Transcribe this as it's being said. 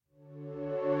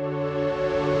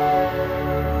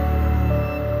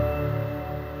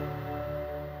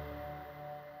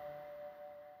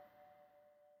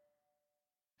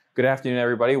Good afternoon,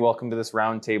 everybody. Welcome to this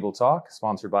roundtable talk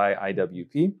sponsored by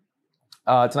IWP.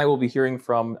 Tonight we'll be hearing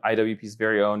from IWP's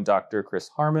very own Dr. Chris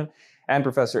Harmon and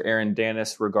Professor Aaron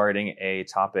Danis regarding a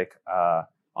topic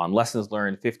on lessons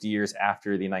learned 50 years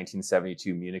after the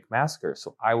 1972 Munich massacre.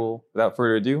 So without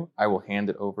further ado, I will hand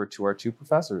it over to our two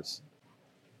professors.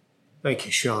 Thank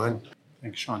you, Sean.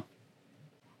 Thanks, Sean.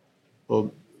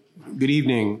 Well, good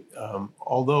evening.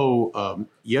 Although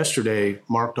yesterday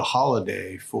marked a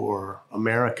holiday for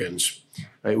Americans,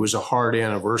 it was a hard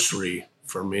anniversary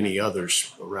for many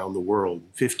others around the world.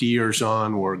 50 years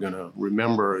on, we're going to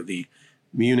remember the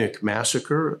Munich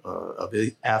massacre of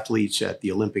athletes at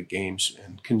the Olympic Games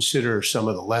and consider some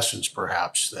of the lessons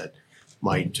perhaps that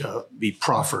might be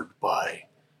proffered by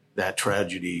that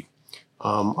tragedy.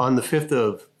 On the 5th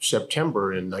of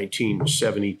September in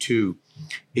 1972,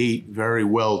 8 very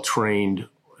well-trained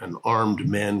and armed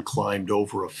men climbed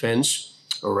over a fence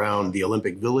around the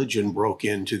Olympic Village and broke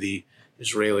into the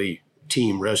Israeli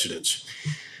team residence.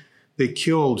 They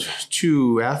killed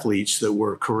 2 athletes that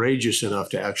were courageous enough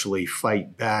to actually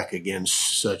fight back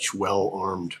against such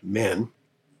well-armed men.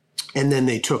 And then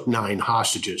they took 9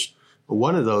 hostages.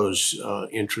 One of those,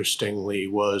 interestingly,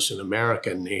 was an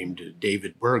American named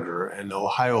David Berger, an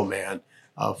Ohio man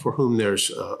for whom there's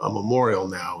a memorial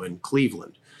now in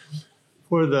Cleveland.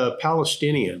 For the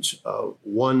Palestinians,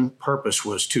 one purpose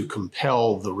was to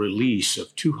compel the release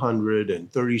of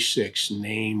 236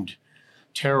 named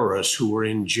terrorists who were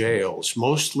in jails,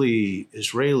 mostly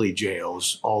Israeli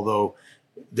jails, although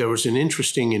there was an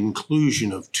interesting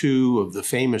inclusion of 2 of the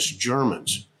famous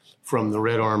Germans from the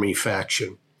Red Army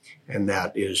faction, and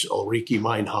that is Ulrike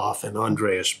Meinhof and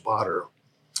Andreas Baader.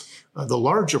 The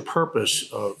larger purpose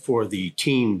for the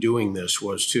team doing this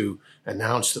was to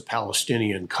announce the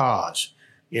Palestinian cause.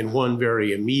 In one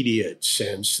very immediate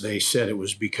sense, they said it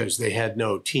was because they had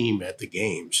no team at the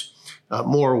games.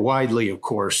 More widely, of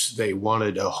course, they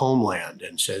wanted a homeland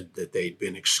and said that they'd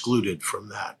been excluded from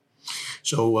that.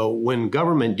 So when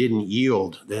government didn't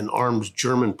yield, then armed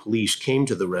German police came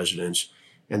to the residence,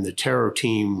 and the terror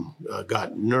team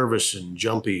got nervous and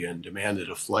jumpy and demanded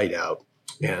a flight out.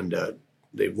 And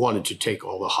they wanted to take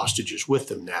all the hostages with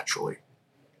them, naturally.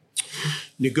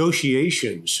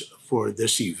 Negotiations for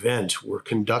this event were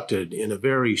conducted in a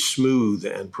very smooth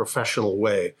and professional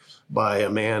way by a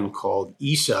man called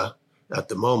Isa at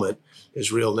the moment.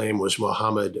 His real name was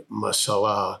Mohammed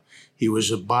Masalah. He was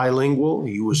a bilingual.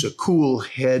 He was a cool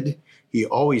head. He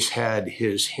always had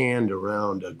his hand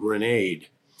around a grenade.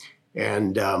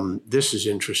 And this is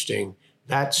interesting.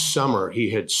 That summer,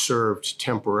 he had served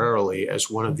temporarily as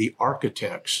one of the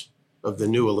architects of the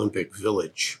new Olympic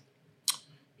Village.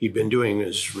 He'd been doing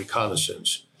his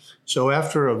reconnaissance. So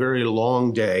after a very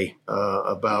long day,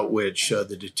 about which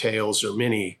the details are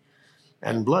many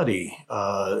and bloody,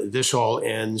 this all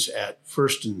ends at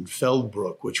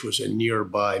Fürstenfeldbruck, which was a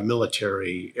nearby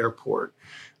military airport.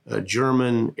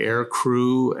 German air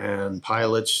crew and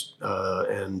pilots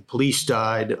and police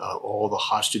died. All the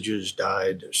hostages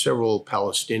died. Several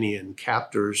Palestinian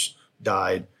captors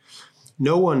died.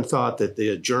 No one thought that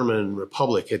the German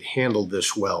Republic had handled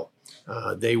this well.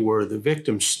 They were the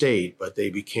victim state, but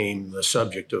they became the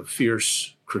subject of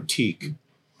fierce critique.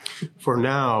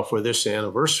 For this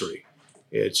anniversary,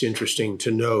 it's interesting to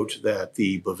note that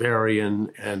the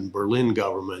Bavarian and Berlin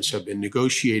governments have been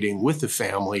negotiating with the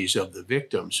families of the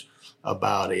victims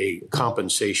about a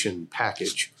compensation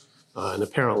package. And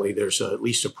apparently there's at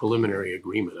least a preliminary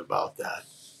agreement about that.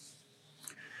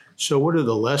 So what are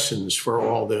the lessons for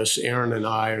all this? Aaron and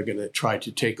I are going to try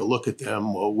to take a look at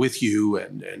them with you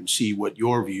and see what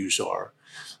your views are.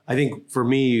 I think for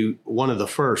me, one of the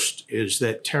first is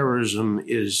that terrorism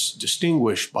is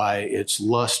distinguished by its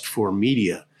lust for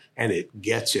media, and it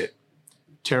gets it.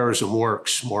 Terrorism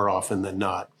works more often than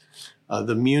not.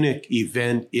 The Munich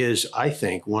event is, I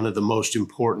think, one of the most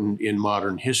important in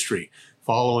modern history,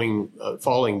 falling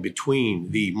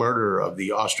between the murder of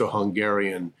the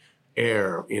Austro-Hungarian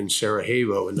heir in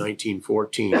Sarajevo in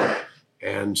 1914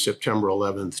 and September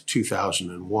 11th,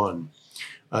 2001.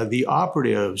 The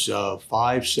operatives of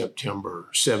 5 September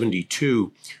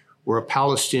 72 were a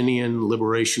Palestinian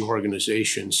Liberation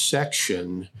Organization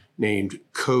section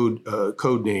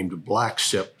codenamed Black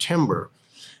September.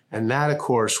 And that, of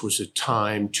course, was a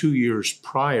time 2 years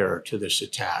prior to this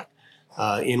attack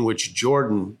in which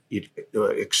Jordan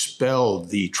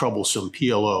expelled the troublesome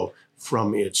PLO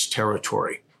from its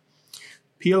territory.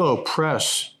 PLO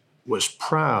press was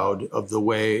proud of the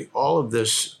way all of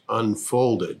this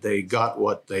unfolded. They got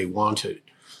what they wanted.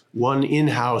 One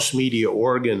in-house media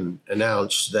organ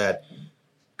announced that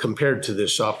compared to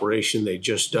this operation they'd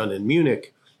just done in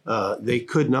Munich, They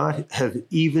could not have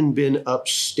even been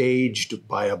upstaged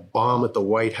by a bomb at the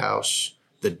White House,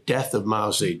 the death of Mao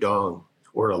Zedong,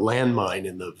 or a landmine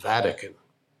in the Vatican.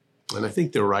 And I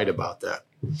think they're right about that.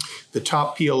 The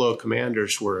top PLO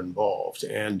commanders were involved,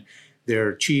 and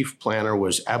their chief planner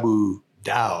was Abu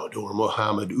Daud, or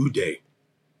Mohammed Uday.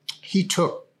 He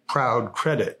took proud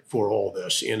credit for all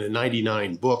this in a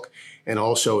 1999 book and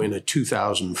also in a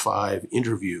 2005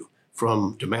 interview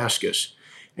from Damascus.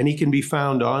 And he can be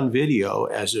found on video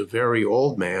as a very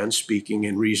old man speaking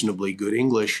in reasonably good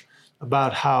English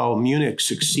about how Munich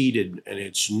succeeded and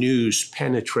its news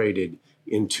penetrated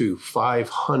into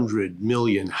 500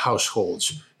 million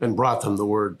households and brought them the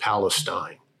word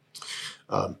Palestine.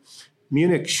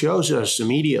 Munich shows us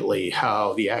immediately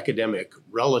how the academic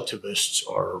relativists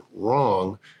are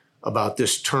wrong about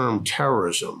this term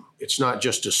terrorism. It's not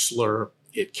just a slur.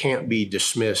 It can't be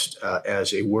dismissed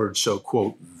as a word so,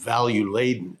 quote,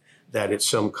 value-laden that it's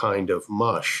some kind of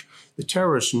mush. The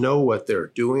terrorists know what they're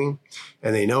doing,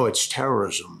 and they know it's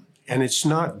terrorism. And it's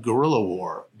not guerrilla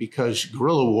war, because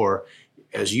guerrilla war,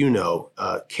 as you know,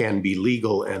 can be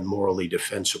legal and morally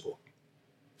defensible.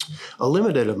 A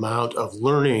limited amount of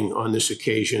learning on this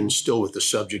occasion, still with the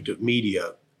subject of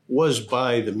media, was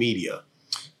by the media.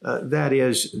 That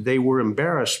is, they were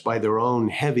embarrassed by their own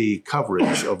heavy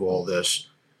coverage of all this.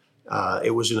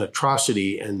 It was an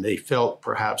atrocity, and they felt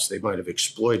perhaps they might have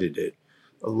exploited it.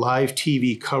 Live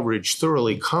TV coverage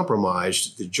thoroughly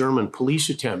compromised the German police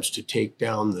attempts to take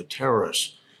down the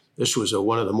terrorists. This was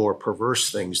one of the more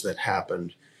perverse things that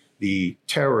happened. The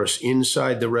terrorists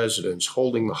inside the residence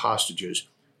holding the hostages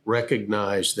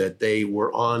recognized that they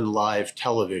were on live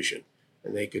television,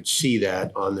 and they could see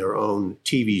that on their own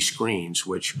TV screens,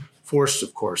 which forced,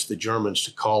 of course, the Germans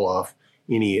to call off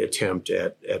any attempt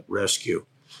at rescue.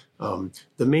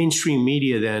 The mainstream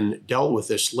media then dealt with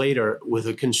this later with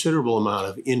a considerable amount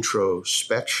of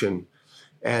introspection,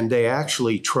 and they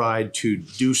actually tried to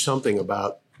do something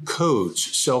about codes,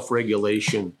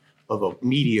 self-regulation of a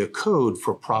media code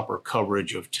for proper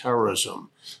coverage of terrorism.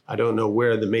 I don't know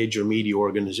where the major media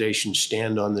organizations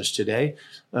stand on this today,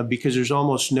 because there's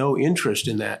almost no interest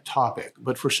in that topic.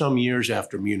 But for some years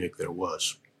after Munich, there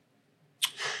was.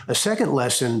 A second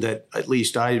lesson that at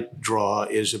least I draw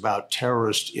is about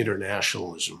terrorist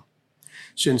internationalism.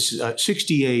 Since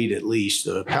 1968, at least,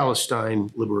 the Palestine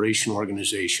Liberation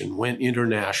Organization went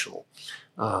international,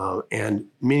 and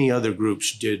many other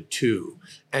groups did too,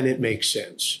 and it makes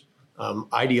sense.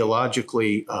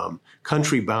 Ideologically,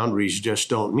 country boundaries just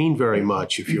don't mean very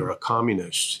much if you're a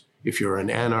communist, if you're an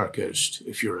anarchist,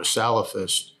 if you're a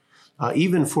Salafist.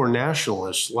 Even for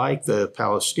nationalists like the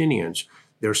Palestinians,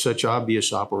 there's such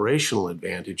obvious operational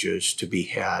advantages to be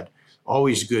had.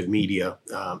 Always good media,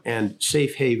 and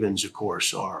safe havens, of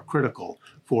course, are critical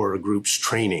for a group's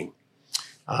training.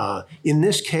 In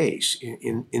this case,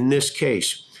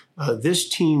 this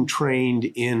team trained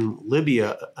in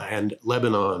Libya and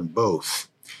Lebanon both.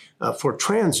 For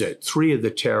transit, 3 of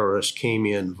the terrorists came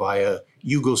in via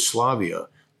Yugoslavia,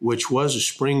 which was a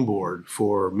springboard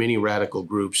for many radical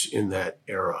groups in that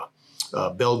era.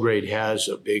 Belgrade has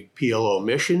a big PLO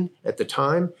mission at the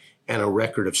time and a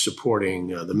record of supporting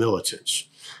the militants.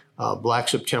 Black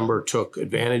September took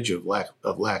advantage of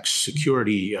lax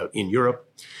security in Europe.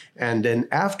 And then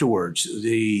afterwards,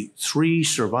 the 3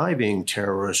 surviving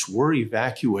terrorists were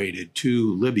evacuated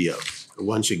to Libya,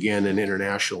 once again an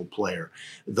international player.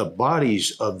 The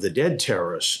bodies of the dead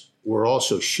terrorists were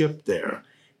also shipped there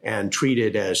and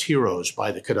treated as heroes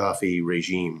by the Gaddafi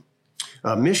regime.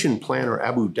 Mission planner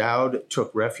Abu Daud took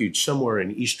refuge somewhere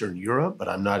in Eastern Europe, but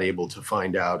I'm not able to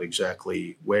find out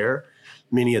exactly where.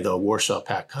 Many of the Warsaw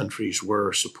Pact countries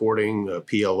were supporting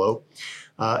PLO.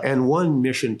 And one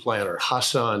mission planner,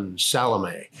 Hassan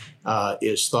Salameh,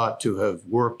 is thought to have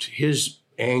worked his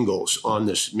angles on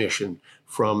this mission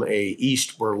from a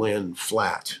East Berlin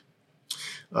flat.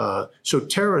 So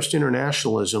terrorist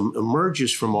internationalism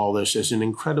emerges from all this as an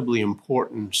incredibly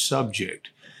important subject.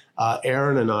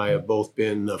 Aaron and I have both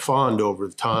been fond over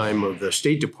the time of the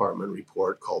State Department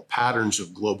report called Patterns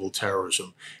of Global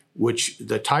Terrorism, which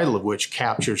the title of which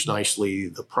captures nicely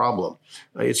the problem.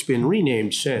 It's been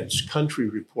renamed since Country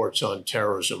Reports on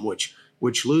Terrorism,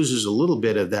 which loses a little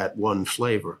bit of that one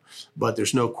flavor, but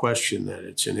there's no question that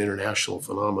it's an international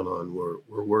phenomenon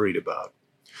we're worried about.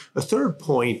 A third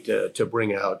point to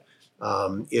bring out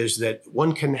is that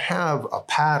one can have a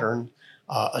pattern,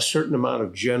 a certain amount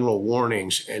of general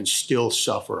warnings, and still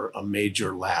suffer a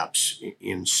major lapse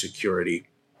in security.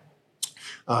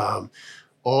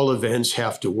 All events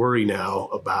have to worry now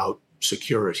about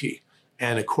security.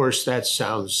 And of course, that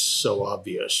sounds so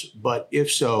obvious. But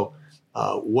if so,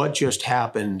 what just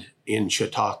happened in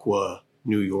Chautauqua,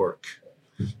 New York.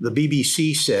 The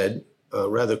BBC said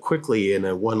rather quickly in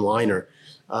a one-liner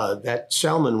that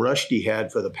Salman Rushdie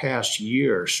had for the past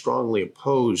year strongly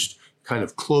opposed kind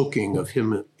of cloaking of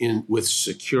him in with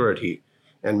security.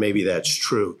 And maybe that's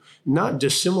true. Not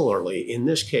dissimilarly, in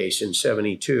this case, in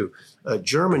 72,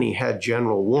 Germany had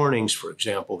general warnings. For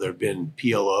example, there had been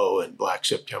PLO and Black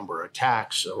September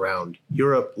attacks around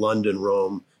Europe, London,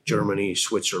 Rome, Germany,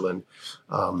 Switzerland.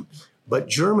 But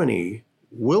Germany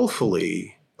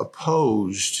willfully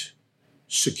opposed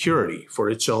security for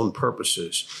its own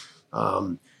purposes.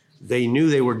 They knew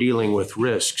they were dealing with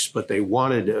risks, but they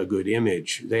wanted a good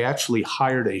image. They actually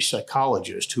hired a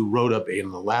psychologist who wrote up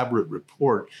an elaborate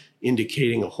report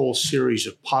indicating a whole series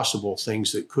of possible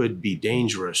things that could be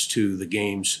dangerous to the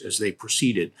games as they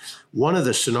proceeded. One of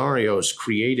the scenarios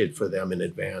created for them in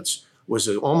advance was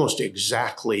almost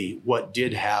exactly what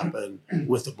did happen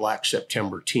with the Black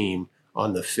September team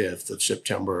on the 5th of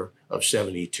September of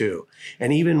 72.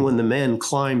 And even when the men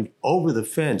climbed over the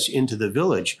fence into the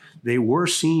village, they were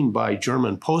seen by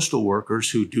German postal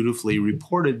workers who dutifully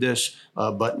reported this,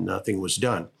 but nothing was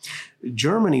done.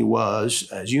 Germany was,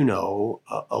 as you know,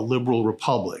 a liberal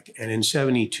republic. And in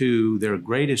 72, their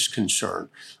greatest concern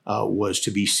was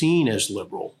to be seen as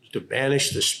liberal, to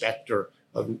banish the specter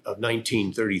of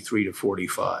 1933 to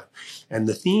 45. And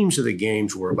the themes of the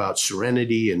games were about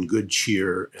serenity and good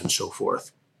cheer and so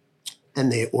forth.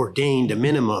 And they ordained a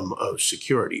minimum of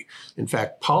security. In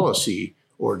fact, policy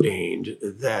ordained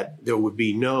that there would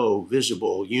be no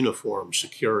visible uniform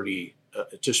security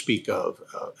to speak of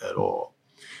at all.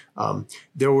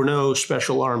 There were no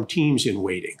special armed teams in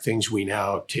waiting, things we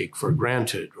now take for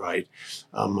granted, right?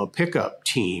 A pickup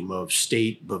team of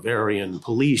state Bavarian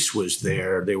police was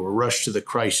there. They were rushed to the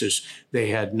crisis. They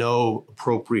had no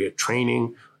appropriate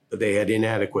training. They had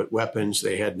inadequate weapons.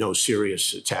 They had no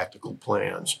serious tactical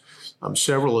plans.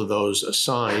 Several of those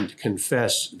assigned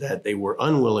confessed that they were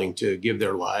unwilling to give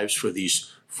their lives for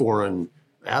these foreign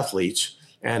athletes.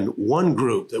 And one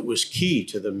group that was key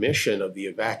to the mission of the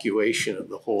evacuation of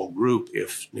the whole group,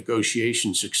 if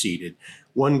negotiations succeeded,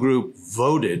 one group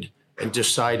voted and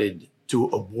decided to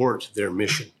abort their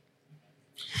mission.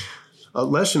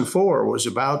 Lesson 4 was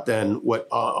about then what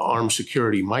armed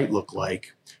security might look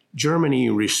like. Germany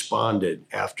responded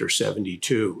after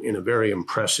 72 in a very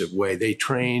impressive way. They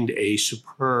trained a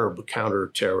superb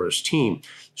counter-terrorist team,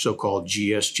 so-called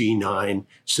GSG-9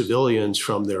 civilians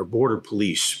from their border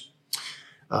police.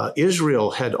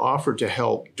 Israel had offered to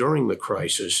help during the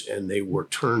crisis, and they were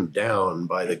turned down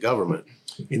by the government.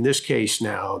 In this case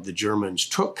now, the Germans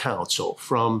took counsel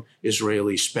from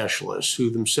Israeli specialists who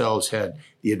themselves had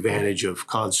the advantage of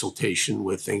consultation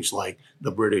with things like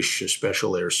the British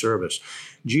Special Air Service.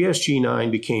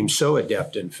 GSG-9 became so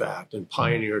adept, in fact, and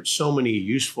pioneered so many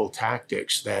useful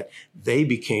tactics that they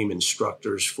became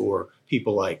instructors for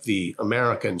people like the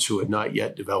Americans who had not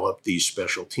yet developed these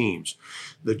special teams.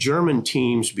 The German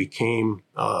teams became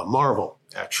a marvel,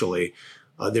 actually.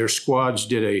 Their squads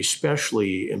did a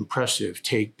especially impressive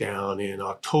takedown in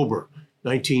October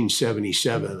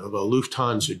 1977 of a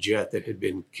Lufthansa jet that had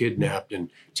been kidnapped and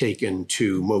taken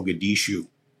to Mogadishu.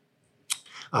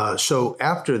 So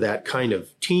after that kind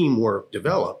of teamwork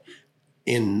developed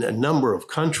in a number of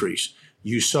countries,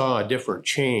 you saw a different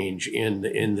change in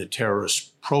the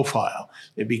terrorist profile.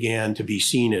 It began to be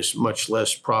seen as much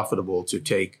less profitable to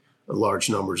take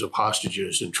large numbers of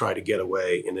hostages and try to get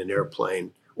away in an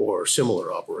airplane or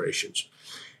similar operations.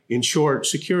 In short,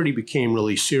 security became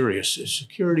really serious.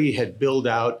 Security had billed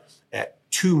out at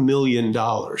 $2 million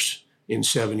in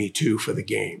 72 for the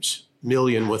games,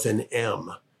 million with an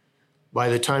M. By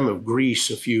the time of Greece,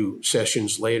 a few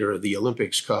sessions later, the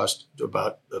Olympics cost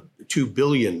about $2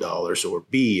 billion, or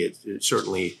B, it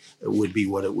certainly would be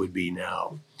what it would be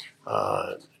now.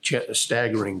 A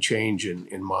staggering change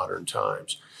in modern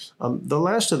times. The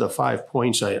last of the 5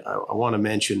 points I want to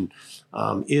mention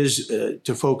is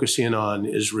to focus in on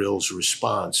Israel's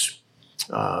response.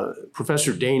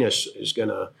 Professor Danis is going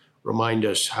to remind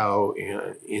us how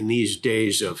in these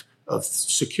days of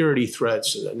security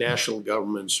threats, national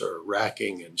governments are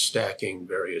racking and stacking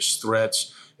various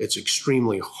threats. It's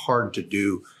extremely hard to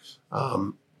do.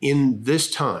 In this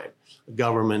time,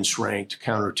 governments ranked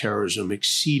counterterrorism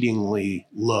exceedingly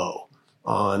low.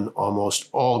 On almost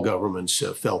all governments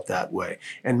felt that way.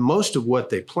 And most of what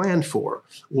they planned for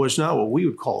was not what we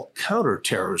would call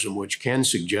counterterrorism, which can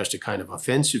suggest a kind of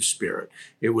offensive spirit.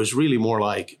 It was really more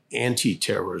like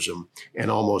anti-terrorism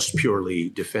and almost purely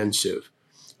defensive.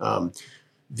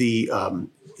 The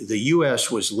U.S.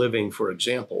 was living, for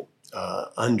example,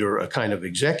 under a kind of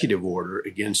executive order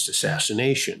against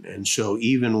assassination. And so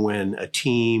even when a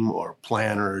team or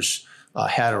planners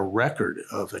had a record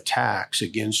of attacks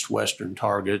against Western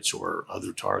targets or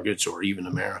other targets or even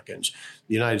Americans,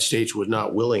 the United States was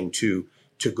not willing to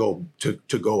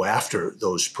go after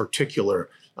those particular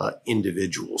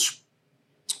individuals.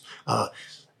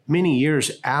 Many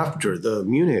years after the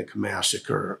Munich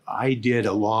massacre, I did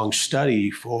a long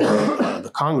study for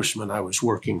the congressman I was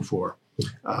working for.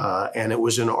 And it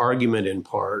was an argument in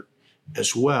part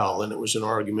as well. And it was an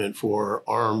argument for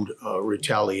armed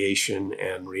retaliation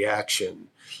and reaction.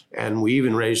 And we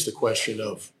even raised the question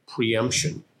of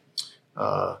preemption.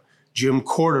 Jim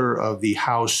Corder of the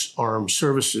House Armed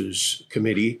Services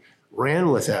Committee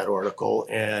ran with that article,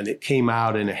 and it came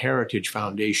out in a Heritage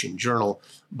Foundation journal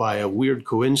by a weird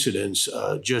coincidence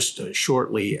just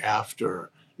shortly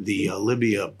after the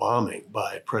Libya bombing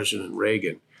by President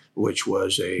Reagan, which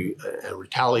was a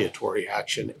retaliatory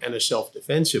action and a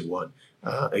self-defensive one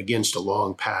against a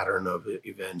long pattern of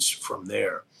events from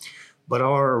there. But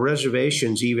our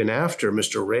reservations, even after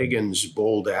Mr. Reagan's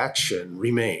bold action,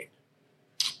 remain.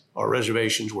 Our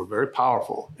reservations were very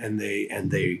powerful, and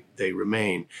they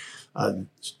remain.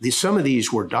 Some of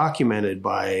these were documented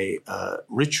by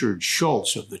Richard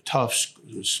Schultz of the Tufts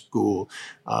School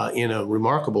in a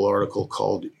remarkable article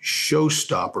called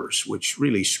Showstoppers, which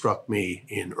really struck me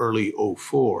in early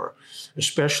 '04,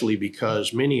 especially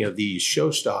because many of these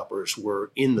showstoppers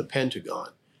were in the Pentagon,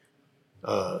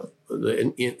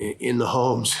 in the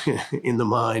homes, in the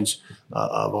minds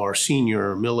of our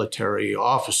senior military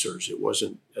officers. It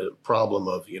wasn't a problem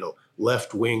of,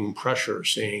 left-wing pressure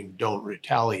saying don't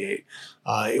retaliate.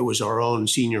 It was our own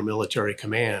senior military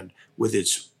command with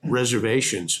its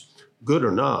reservations, good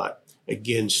or not,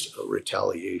 against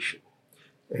retaliation.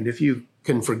 And if you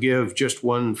can forgive just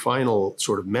one final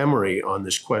sort of memory on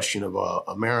this question of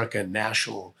American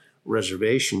national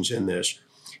reservations in this,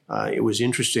 it was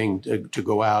interesting to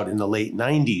go out in the late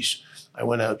 90s. I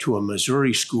went out to a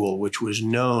Missouri school, which was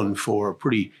known for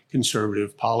pretty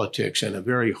conservative politics and a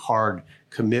very hard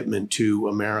commitment to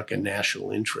American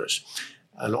national interests.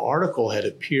 An article had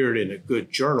appeared in a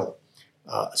good journal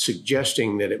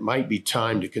suggesting that it might be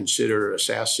time to consider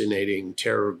assassinating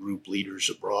terror group leaders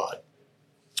abroad.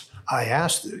 I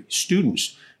asked the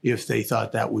students if they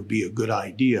thought that would be a good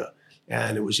idea.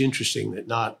 And it was interesting that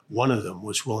not one of them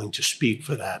was willing to speak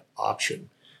for that option.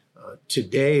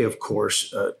 Today, of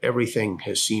course, everything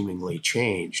has seemingly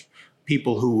changed.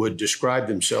 People who would describe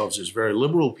themselves as very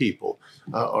liberal people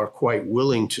are quite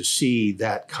willing to see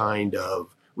that kind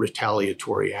of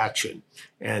retaliatory action.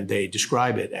 And they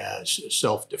describe it as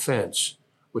self-defense,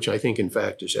 which I think, in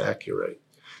fact, is accurate.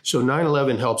 So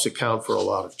 9/11 helps account for a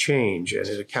lot of change, and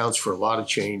it accounts for a lot of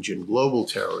change in global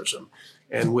terrorism.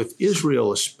 And with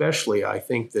Israel especially, I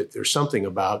think that there's something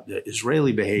about the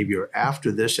Israeli behavior after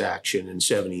this action in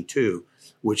 '72,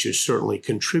 which is certainly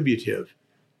contributive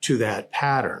to that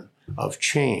pattern of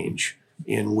change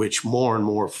in which more and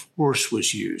more force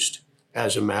was used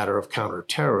as a matter of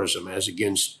counterterrorism, as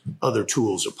against other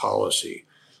tools of policy.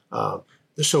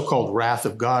 The so-called Wrath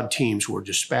of God teams were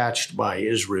dispatched by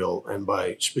Israel and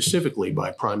specifically by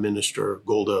Prime Minister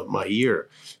Golda Meir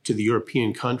to the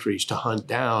European countries to hunt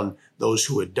down those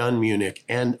who had done Munich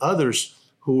and others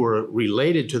who were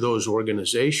related to those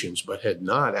organizations but had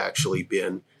not actually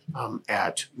been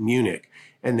at Munich.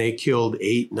 And they killed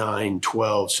 8, 9,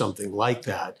 12, something like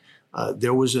that.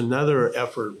 There was another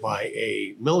effort by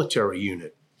a military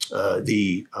unit,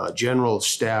 the General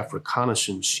Staff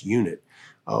Reconnaissance Unit,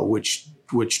 which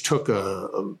took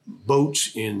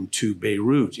boats into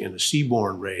Beirut in a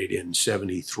seaborne raid in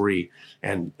 '73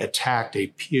 and attacked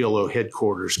a PLO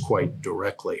headquarters quite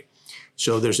directly.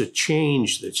 So there's a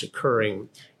change that's occurring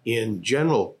in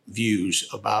general views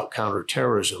about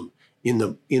counterterrorism in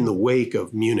the wake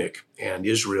of Munich, and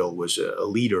Israel was a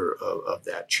leader of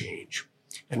that change.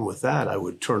 And with that, I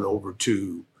would turn over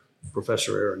to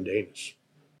Professor Aaron Danis.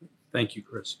 Thank you,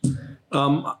 Chris.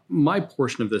 My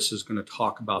portion of this is going to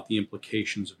talk about the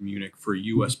implications of Munich for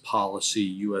U.S. policy,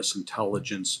 U.S.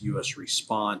 intelligence, U.S.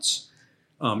 response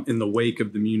in the wake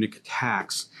of the Munich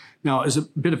attacks. Now, as a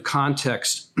bit of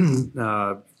context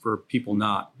for people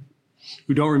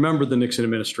who don't remember the Nixon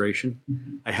administration,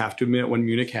 I have to admit when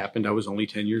Munich happened, I was only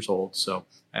 10 years old, so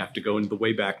I have to go into the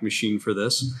Wayback Machine for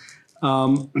this.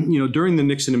 During the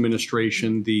Nixon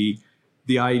administration, the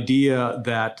idea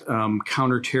that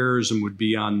counterterrorism would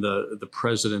be on the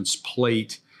president's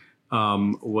plate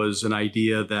was an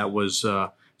idea that was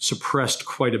suppressed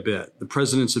quite a bit. The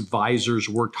president's advisors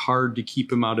worked hard to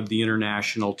keep him out of the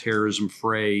international terrorism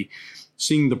fray,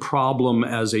 seeing the problem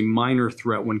as a minor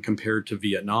threat when compared to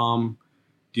Vietnam,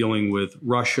 dealing with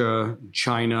Russia,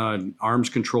 China, and arms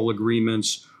control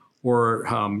agreements, or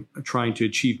trying to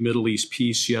achieve Middle East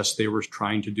peace. Yes, they were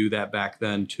trying to do that back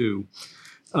then too.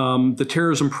 The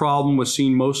terrorism problem was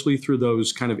seen mostly through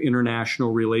those kind of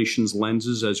international relations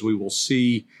lenses, as we will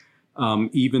see.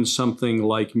 Even something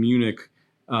like Munich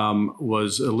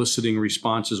was eliciting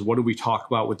responses. What do we talk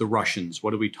about with the Russians?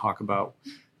 What do we talk about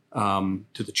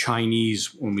to the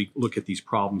Chinese when we look at these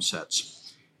problem sets?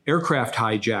 Aircraft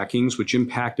hijackings, which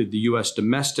impacted the U.S.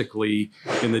 domestically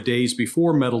in the days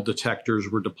before metal detectors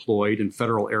were deployed and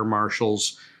federal air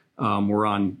marshals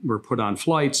were put on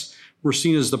flights, were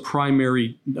seen as the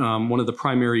primary, one of the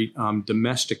primary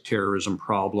domestic terrorism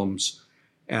problems,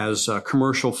 as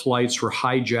commercial flights were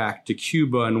hijacked to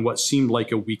Cuba on what seemed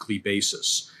like a weekly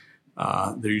basis.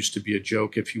 There used to be a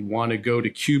joke, if you want to go to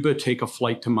Cuba, take a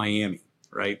flight to Miami,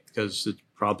 right? Because it's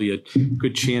probably a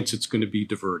good chance it's going to be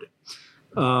diverted.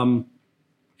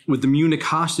 With the Munich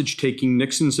hostage taking,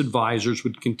 Nixon's advisors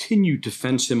would continue to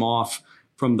fence him off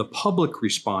from the public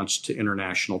response to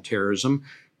international terrorism,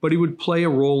 but he would play a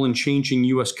role in changing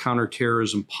U.S.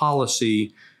 counterterrorism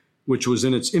policy, which was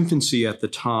in its infancy at the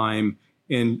time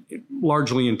and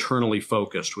largely internally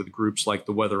focused, with groups like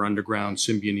the Weather Underground,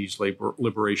 Symbionese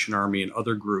Liberation Army, and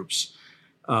other groups.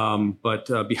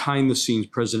 But behind the scenes,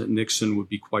 President Nixon would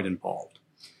be quite involved.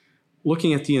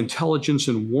 Looking at the intelligence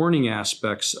and warning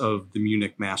aspects of the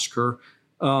Munich massacre,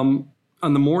 on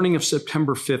the morning of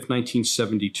September 5th,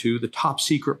 1972, the top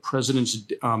secret President's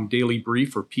Daily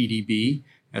Brief, or PDB,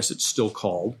 as it's still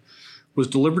called, was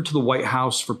delivered to the White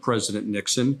House for President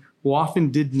Nixon, who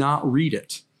often did not read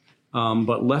it,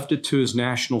 but left it to his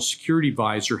national security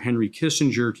advisor, Henry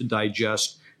Kissinger, to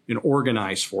digest and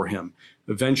organize for him.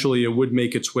 Eventually, it would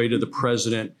make its way to the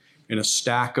president in a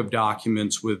stack of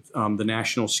documents with the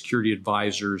national security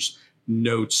advisor's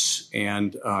notes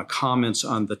and comments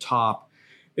on the top.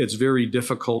 It's very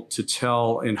difficult to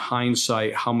tell in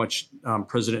hindsight how much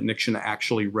President Nixon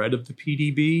actually read of the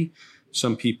PDB.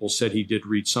 Some people said he did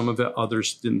read some of it.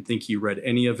 Others didn't think he read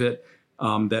any of it.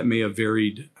 That may have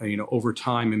varied, over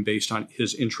time, and based on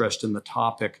his interest in the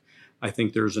topic. I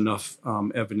think there's enough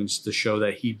evidence to show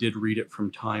that he did read it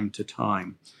from time to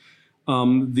time.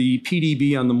 The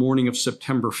PDB on the morning of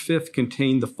September 5th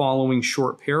contained the following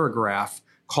short paragraph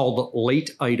called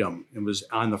Late Item. It was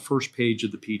on the first page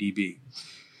of the PDB.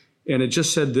 And it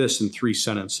just said this in 3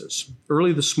 sentences.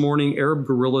 Early this morning, Arab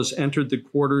guerrillas entered the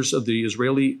quarters of the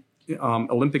Israeli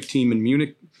Olympic team in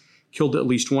Munich, killed at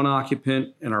least 1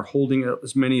 occupant, and are holding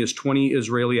as many as 20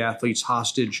 Israeli athletes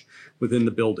hostage within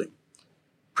the building.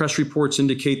 Press reports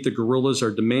indicate the guerrillas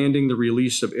are demanding the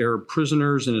release of Arab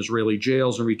prisoners in Israeli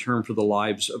jails in return for the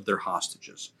lives of their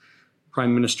hostages.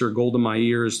 Prime Minister Golda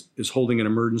Meir is holding an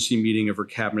emergency meeting of her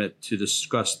cabinet to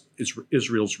discuss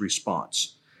Israel's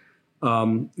response.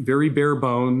 Very bare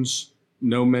bones,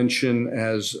 no mention,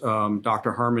 as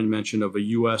Dr. Harmon mentioned, of a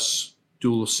U.S.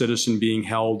 dual citizen being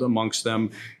held amongst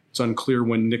them. It's unclear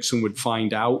when Nixon would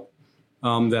find out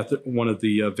that one of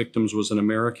the victims was an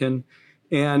American.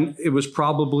 And it was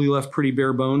probably left pretty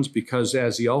bare bones because,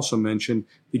 as he also mentioned,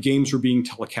 the games were being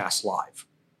telecast live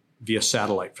via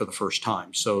satellite for the first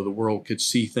time. So the world could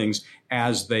see things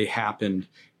as they happened,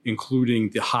 including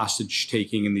the hostage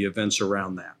taking and the events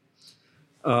around that.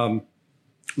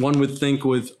 One would think,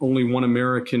 with only 1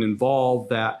 American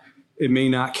involved, that it may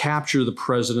not capture the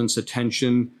president's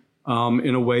attention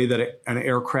in a way that an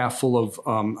aircraft full of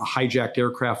a hijacked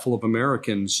aircraft full of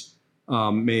Americans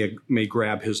may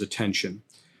grab his attention.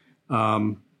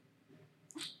 But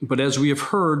as we have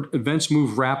heard, events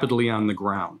move rapidly on the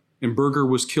ground. And Berger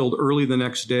was killed early the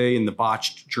next day in the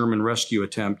botched German rescue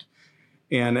attempt.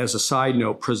 And as a side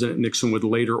note, President Nixon would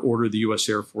later order the U.S.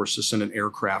 Air Force to send an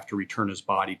aircraft to return his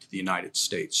body to the United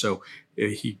States. So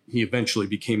he eventually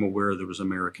became aware there was an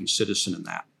American citizen in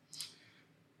that.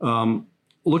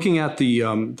 Looking at the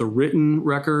written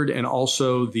record and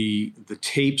also the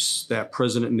tapes that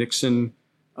President Nixon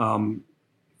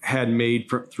had made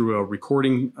through a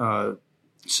recording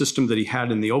system that he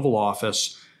had in the Oval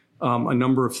Office, a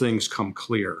number of things come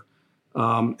clear.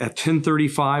 At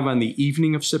 10:35 on the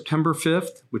evening of September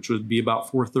 5th, which would be about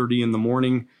 4:30 in the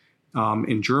morning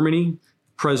in Germany,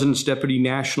 President's Deputy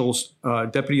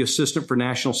Assistant for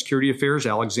National Security Affairs,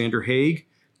 Alexander Haig,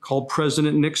 called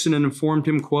President Nixon and informed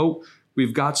him, quote,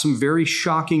 "We've got some very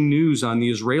shocking news on the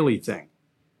Israeli thing."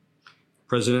 The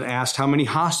president asked how many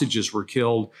hostages were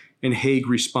killed, and Haig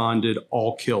responded,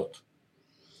 "All killed."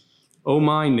 "Oh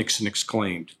my," Nixon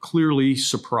exclaimed, clearly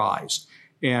surprised.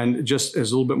 And just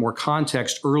as a little bit more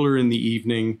context, earlier in the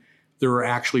evening, there were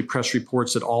actually press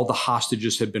reports that all the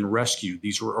hostages had been rescued.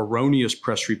 These were erroneous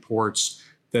press reports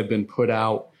that had been put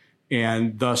out,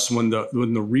 And thus, when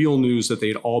the real news that they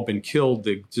had all been killed,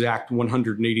 the exact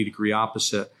 180-degree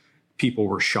opposite, people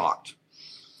were shocked.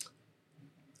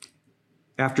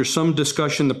 After some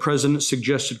discussion, the president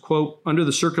suggested, quote, "Under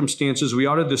the circumstances, we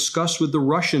ought to discuss with the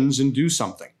Russians and do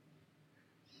something.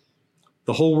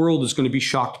 The whole world is going to be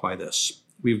shocked by this.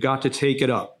 We've got to take it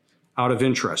up out of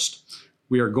interest.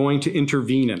 We are going to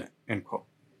intervene in it," end quote.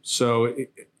 So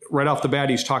right off the bat,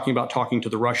 he's talking about talking to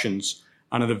the Russians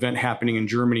on an event happening in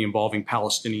Germany involving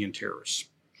Palestinian terrorists.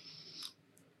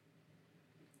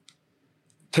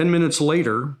 10 minutes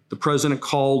later, the president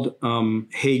called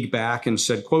Haig back and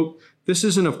said, quote, "This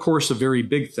isn't, of course, a very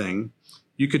big thing.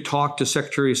 You could talk to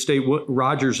Secretary of State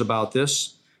Rogers about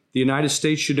this. The United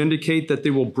States should indicate that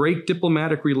they will break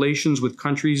diplomatic relations with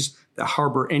countries that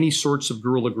harbor any sorts of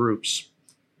guerrilla groups.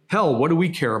 Hell, what do we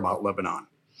care about Lebanon?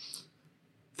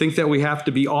 Think that we have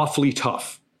to be awfully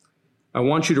tough. I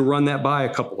want you to run that by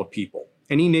a couple of people.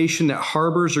 Any nation that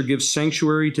harbors or gives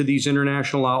sanctuary to these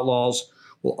international outlaws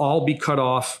will be cut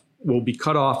off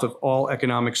of all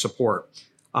economic support.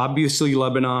 Obviously,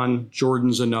 Lebanon,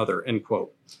 Jordan's another," end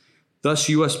quote. Thus,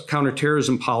 U.S.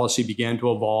 counterterrorism policy began to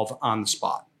evolve on the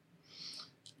spot.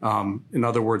 In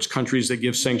other words, countries that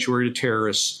give sanctuary to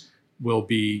terrorists there'll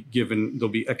be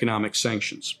economic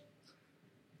sanctions.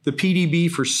 The PDB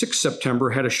for 6 September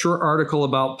had a short article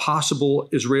about possible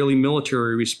Israeli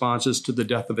military responses to the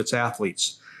death of its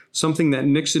athletes, something that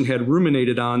Nixon had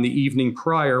ruminated on the evening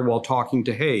prior while talking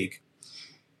to Haig.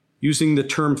 Using the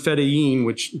term fedayeen,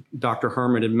 which Dr.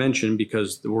 Harmon had mentioned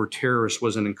because the word terrorist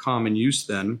wasn't in common use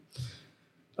then,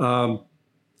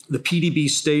 the PDB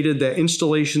stated that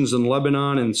installations in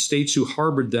Lebanon and states who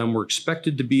harbored them were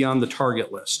expected to be on the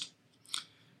target list.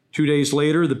 2 days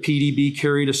later, the PDB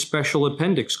carried a special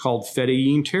appendix called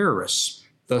Fedayeen Terrorists,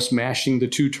 thus mashing the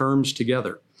two terms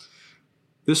together.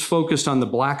 This focused on the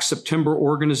Black September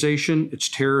organization, its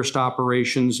terrorist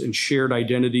operations, and shared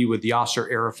identity with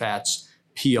Yasser Arafat's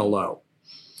PLO.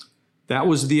 That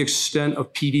was the extent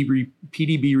of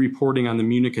PDB reporting on the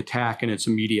Munich attack and its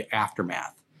immediate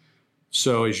aftermath.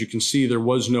 So as you can see, there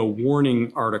was no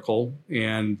warning article,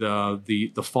 and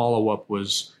the follow-up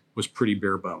was pretty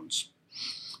bare bones.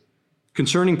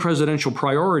 Concerning presidential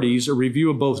priorities, a review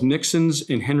of both Nixon's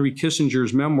and Henry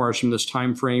Kissinger's memoirs from this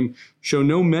time frame show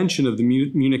no mention of the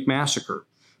Munich massacre.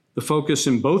 The focus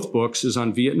in both books is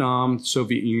on Vietnam, the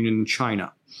Soviet Union, and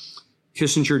China.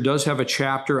 Kissinger does have a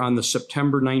chapter on the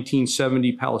September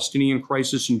 1970 Palestinian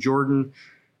crisis in Jordan,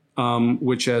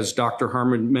 which, as Dr.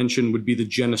 Harmon mentioned, would be the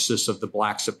genesis of the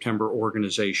Black September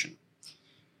organization.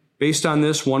 Based on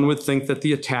this, one would think that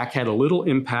the attack had a little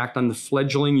impact on the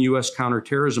fledgling U.S.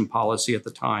 counterterrorism policy at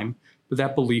the time, but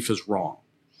that belief is wrong.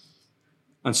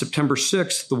 On September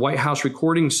 6th, the White House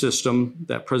recording system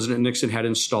that President Nixon had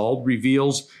installed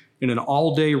reveals in an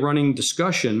all-day running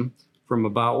discussion from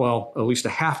about, at least a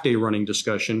half-day running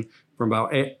discussion from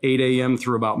about 8 a.m.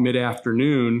 through about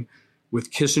mid-afternoon with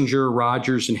Kissinger,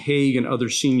 Rogers, and Haig and other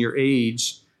senior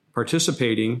aides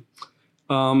participating,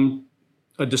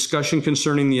 a discussion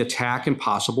concerning the attack and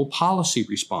possible policy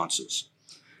responses.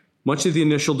 Much of the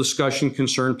initial discussion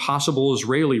concerned possible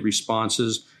Israeli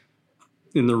responses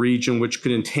in the region, which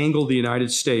could entangle the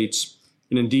United States.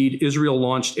 And indeed, Israel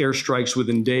launched airstrikes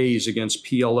within days against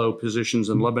PLO positions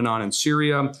in Lebanon and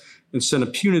Syria and sent a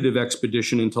punitive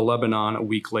expedition into Lebanon a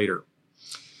week later.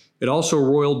 It also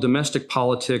roiled domestic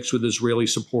politics with Israeli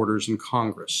supporters in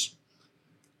Congress.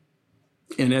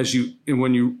 And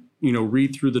when you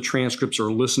read through the transcripts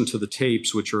or listen to the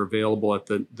tapes, which are available at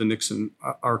the Nixon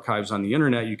archives on the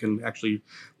internet, you can actually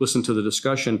listen to the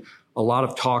discussion. A lot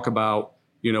of talk about,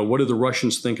 what do the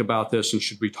Russians think about this, and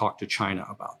should we talk to China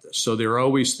about this? So they're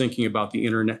always thinking about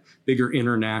the bigger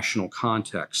international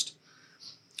context.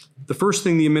 The first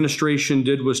thing the administration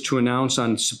did was to announce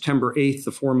on September 8th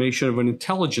the formation of an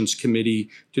intelligence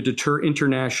committee to deter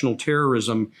international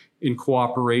terrorism in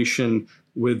cooperation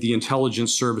with the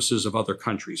intelligence services of other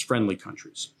countries, friendly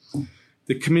countries.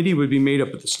 The committee would be made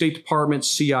up of the State Department,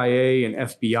 CIA, and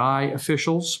FBI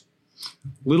officials.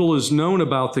 Little is known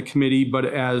about the committee, but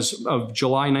as of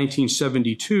July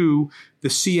 1972, the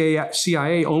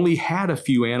CIA only had a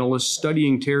few analysts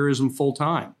studying terrorism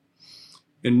full-time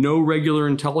and no regular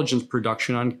intelligence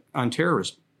production on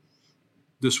terrorism.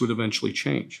 This would eventually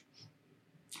change.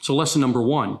 So lesson number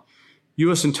 1,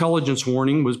 U.S. intelligence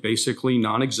warning was basically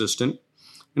non-existent,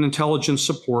 and intelligence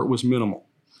support was minimal.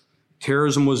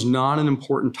 Terrorism was not an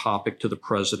important topic to the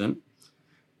president,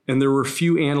 and there were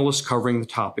few analysts covering the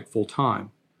topic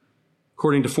full-time.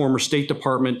 According to former State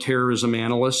Department terrorism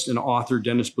analyst and author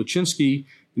Dennis Buczynski,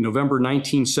 in November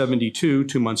 1972,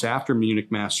 2 months after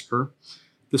Munich massacre,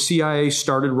 the CIA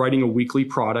started writing a weekly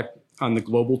product on the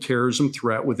global terrorism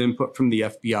threat with input from the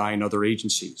FBI and other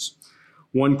agencies.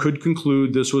 One could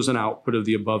conclude this was an output of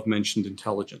the above-mentioned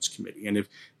Intelligence Committee. And if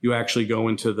you actually go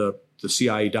into the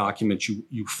CIA documents,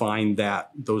 you find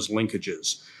those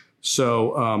linkages.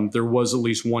 So there was at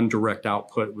least one direct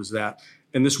output, was that.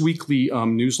 And this weekly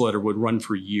newsletter would run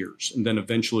for years, and then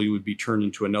eventually would be turned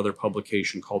into another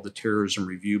publication called the Terrorism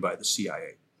Review by the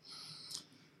CIA.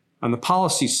 On the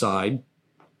policy side,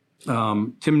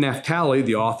 Tim Naftali,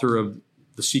 the author of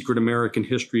The Secret American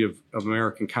History of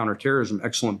American Counterterrorism,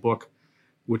 excellent book,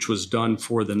 which was done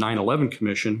for the 9/11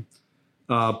 Commission,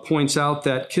 points out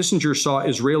that Kissinger saw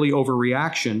Israeli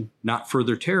overreaction, not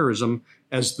further terrorism,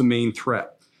 as the main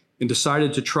threat, and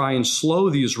decided to try and slow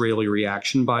the Israeli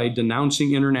reaction by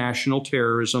denouncing international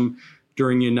terrorism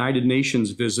during the United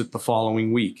Nations visit the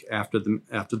following week after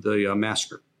the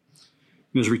massacre.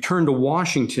 In his return to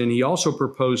Washington, he also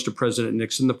proposed to President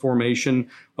Nixon the formation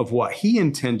of what he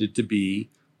intended to be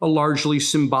a largely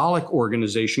symbolic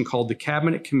organization called the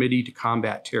Cabinet Committee to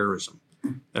Combat Terrorism.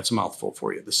 That's a mouthful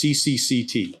for you, the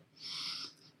CCCT,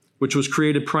 which was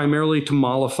created primarily to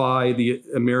mollify the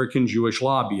American Jewish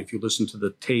lobby, if you listen to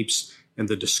the tapes and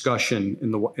the discussion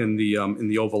in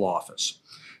the Oval Office.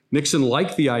 Nixon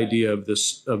liked the idea of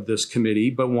this committee,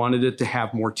 but wanted it to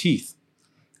have more teeth.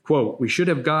 Quote, we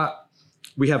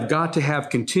have got to have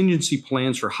contingency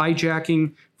plans for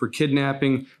hijacking, for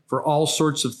kidnapping, for all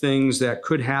sorts of things that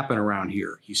could happen around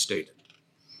here, he stated.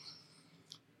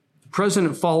 The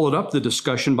president followed up the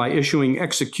discussion by issuing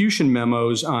execution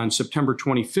memos on September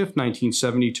 25,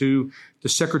 1972, to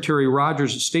Secretary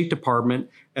Rogers at State Department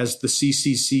as the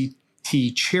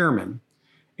CCCT chairman,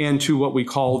 and to what we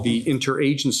call the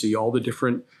interagency, all the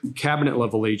different cabinet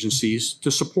level agencies,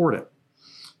 to support it.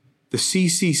 The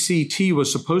CCCT was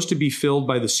supposed to be filled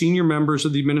by the senior members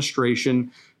of the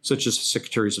administration, such as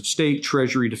Secretaries of State,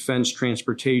 Treasury, Defense,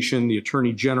 Transportation, the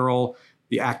Attorney General,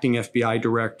 the acting FBI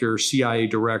director, CIA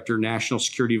director, National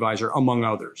Security Advisor, among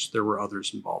others. There were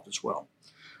others involved as well.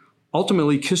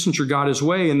 Ultimately, Kissinger got his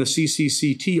way, and the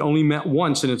CCCT only met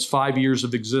once in its 5 years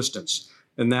of existence,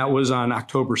 and that was on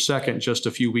October 2nd, just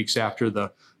a few weeks after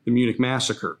the Munich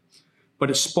massacre. But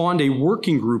it spawned a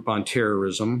working group on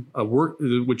terrorism,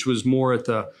 which was more at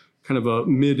the kind of a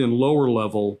mid and lower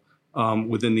level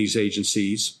within these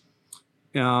agencies.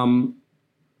 And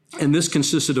this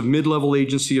consisted of mid-level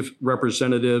agency of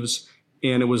representatives,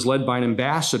 and it was led by an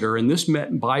ambassador, and this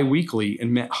met biweekly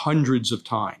and met hundreds of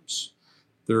times.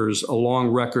 There's a long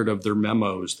record of their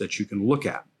memos that you can look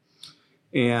at.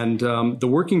 And the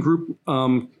working group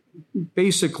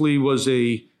basically was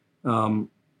a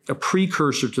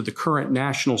precursor to the current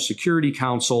National Security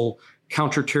Council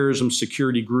Counterterrorism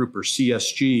Security Group, or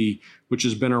CSG, which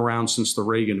has been around since the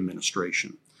Reagan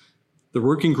administration. The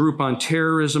Working Group on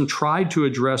Terrorism tried to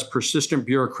address persistent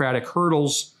bureaucratic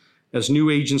hurdles as new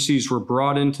agencies were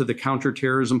brought into the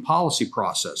counterterrorism policy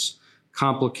process,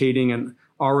 complicating an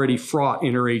already fraught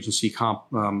interagency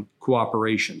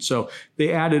cooperation. So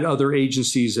they added other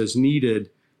agencies as needed,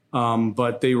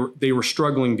 but they were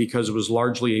struggling because it was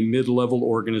largely a mid-level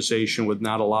organization with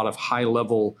not a lot of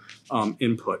high-level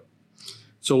input.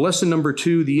 So lesson number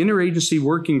 2, the interagency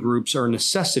working groups are a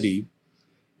necessity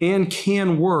and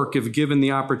can work if given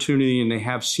the opportunity and they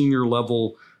have senior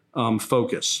level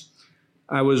focus.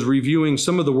 I was reviewing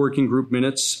some of the working group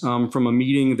minutes from a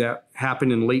meeting that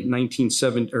happened in June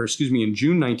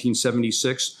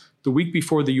 1976, the week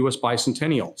before the U.S.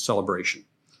 bicentennial celebration.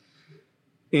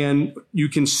 And you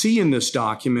can see in this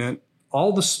document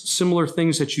all the similar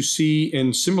things that you see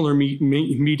in similar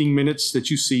meeting minutes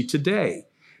that you see today.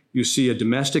 You see a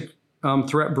domestic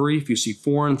threat brief, you see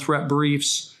foreign threat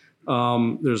briefs.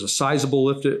 There's a sizable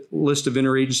list of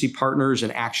interagency partners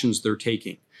and actions they're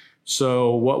taking.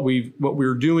 So what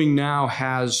we're doing now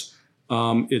has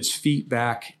its feet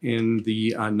back in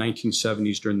the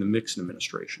 1970s during the Nixon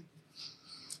administration.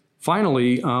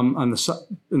 Finally,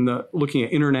 looking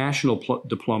at international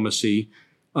diplomacy,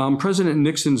 President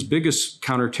Nixon's biggest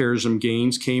counterterrorism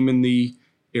gains came in the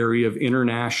area of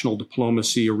international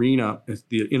diplomacy arena,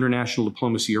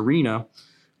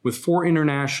 with 4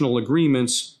 international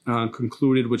agreements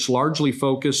concluded, which largely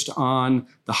focused on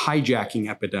the hijacking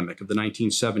epidemic of the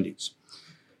 1970s.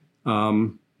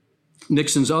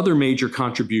 Nixon's other major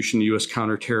contribution to U.S.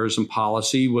 counterterrorism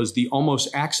policy was the almost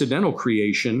accidental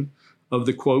creation of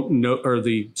the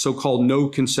the so-called no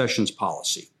concessions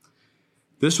policy.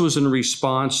 This was in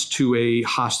response to a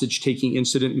hostage-taking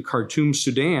incident in Khartoum,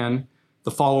 Sudan,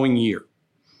 the following year.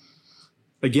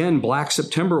 Again, Black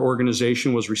September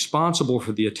organization was responsible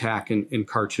for the attack in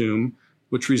Khartoum,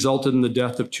 which resulted in the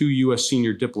death of 2 U.S.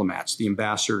 senior diplomats, the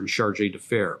ambassador and chargé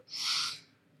d'affaires.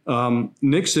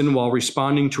 Nixon, while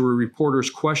responding to a reporter's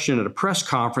question at a press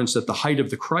conference at the height of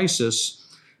the crisis,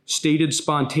 stated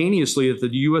spontaneously that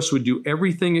the U.S. would do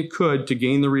everything it could to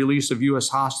gain the release of U.S.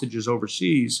 hostages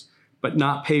overseas, but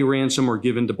not pay ransom or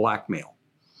give in to blackmail.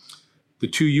 The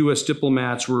 2 U.S.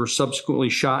 diplomats were subsequently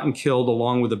shot and killed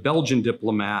along with a Belgian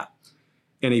diplomat,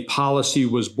 and a policy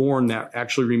was born that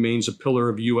actually remains a pillar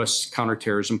of U.S.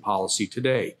 counterterrorism policy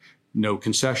today: no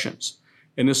concessions.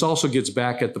 And this also gets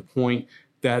back at the point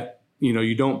that,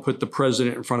 you don't put the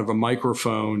president in front of a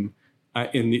microphone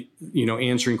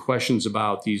answering questions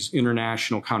about these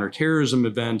international counterterrorism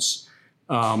events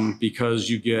because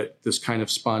you get this kind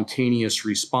of spontaneous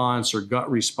response or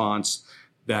gut response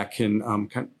that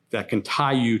can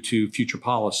tie you to future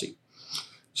policy.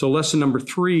 So lesson number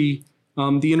 3,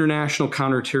 the international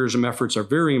counterterrorism efforts are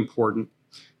very important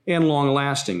and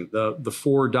long-lasting. The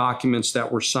 4 documents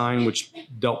that were signed, which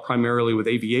dealt primarily with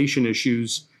aviation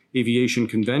issues, aviation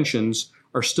conventions,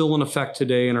 are still in effect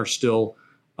today and are still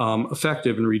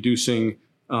effective in reducing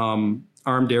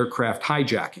armed aircraft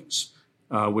hijackings,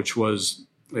 which was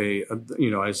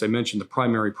as I mentioned, the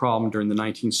primary problem during the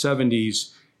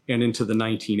 1970s and into the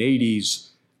 1980s.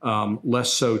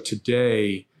 Less so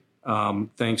today,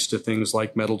 thanks to things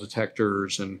like metal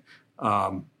detectors and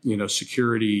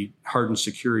security, hardened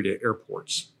security at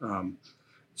airports.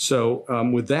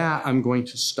 With that, I'm going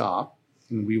to stop,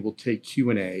 and we will take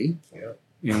Q&A. Yeah.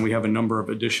 And we have a number of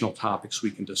additional topics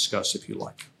we can discuss if you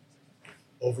like.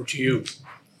 Over to you,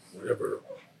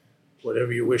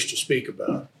 whatever you wish to speak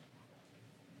about.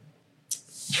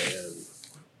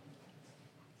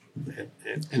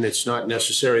 And it's not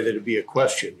necessary that it be a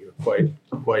question. You're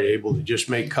quite able to just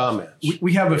make comments.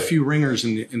 We have a few ringers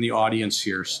in the audience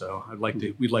here, so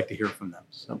we'd like to hear from them.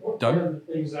 So, Doug? One of the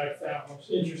things I found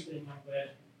most interesting, I'm glad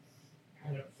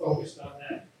kind of focused on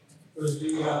that, was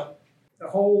the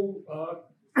whole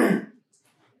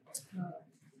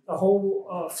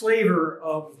flavor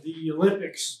of the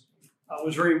Olympics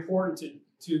was very important to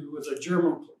the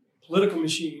German political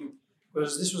machine,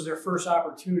 because this was their first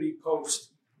opportunity post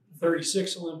the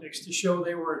 36 Olympics to show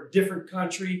they were a different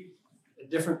country, a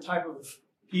different type of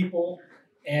people.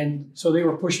 And so they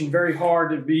were pushing very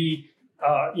hard to be,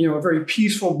 a very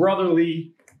peaceful,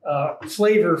 brotherly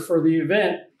flavor for the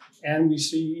event. And we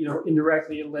see,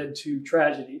 indirectly it led to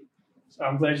tragedy. So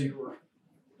I'm glad you were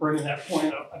bringing that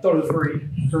point up. I thought it was very,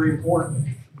 very important.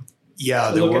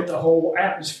 Yeah, to look at the whole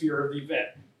atmosphere of the event.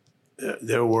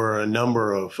 There were a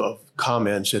number of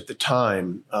comments at the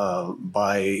time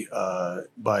by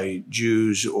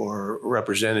Jews or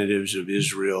representatives of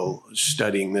Israel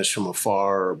studying this from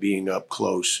afar or being up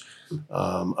close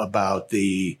about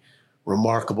the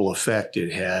remarkable effect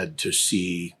it had to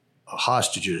see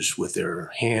hostages with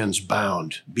their hands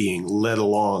bound being led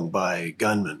along by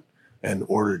gunmen and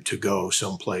ordered to go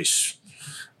someplace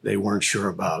they weren't sure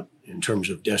about in terms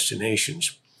of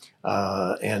destinations.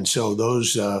 And so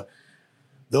those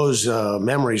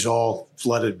memories all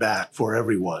flooded back for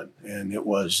everyone. And it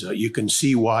was, you can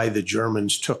see why the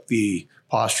Germans took the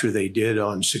posture they did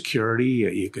on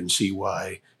security. You can see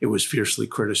why it was fiercely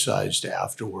criticized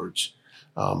afterwards.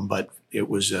 But it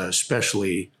was a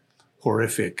especially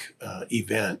horrific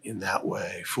event in that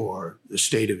way for the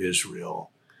state of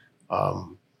Israel.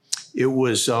 It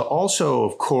was also,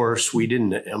 of course, we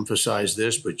didn't emphasize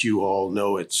this, but you all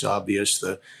know it's obvious,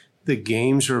 the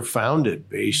games are founded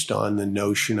based on the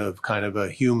notion of kind of a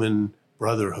human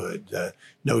brotherhood, the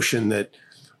notion that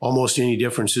almost any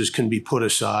differences can be put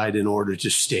aside in order to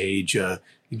stage a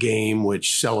game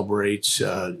which celebrates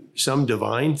some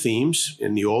divine themes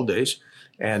in the old days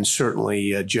and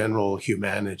certainly general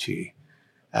humanity.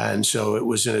 And so it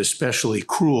was an especially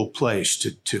cruel place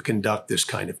to conduct this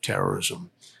kind of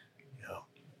terrorism.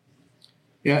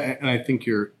 Yeah, and I think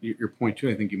your point too,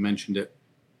 I think you mentioned it,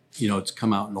 it's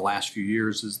come out in the last few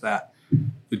years, is that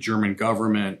the German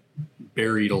government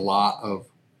buried a lot of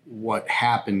what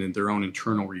happened in their own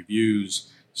internal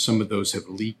reviews. Some of those have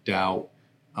leaked out.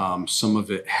 Some of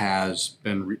it has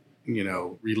been,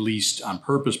 released on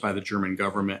purpose by the German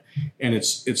government. And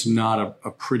it's not a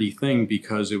pretty thing,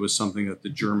 because it was something that the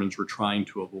Germans were trying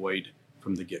to avoid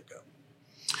from the get-go.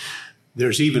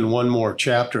 There's even one more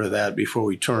chapter of that before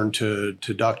we turn to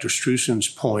Dr. Strussen's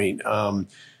point.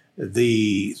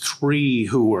 The 3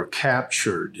 who were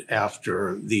captured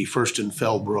after the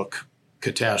Fürstenfeldbruck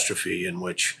catastrophe, in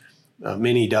which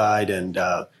many died and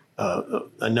a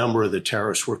number of the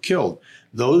terrorists were killed,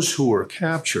 those who were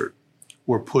captured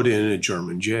were put in a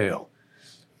German jail.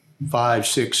 5,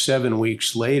 6, 7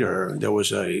 weeks later, there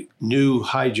was a new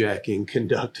hijacking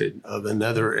conducted of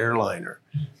another airliner,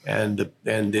 and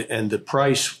the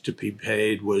price to be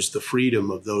paid was the freedom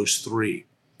of those 3.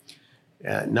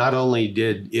 Not only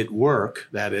did it work,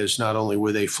 that is, not only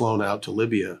were they flown out to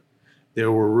Libya,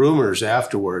 there were rumors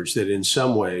afterwards that in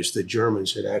some ways the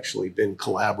Germans had actually been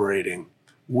collaborating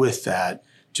with that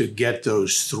to get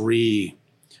those 3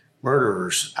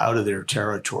 murderers out of their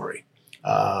territory.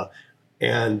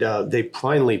 They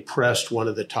finally pressed one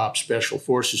of the top special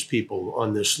forces people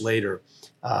on this later,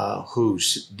 who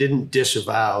didn't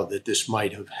disavow that this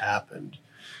might have happened.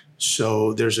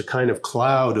 So there's a kind of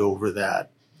cloud over that,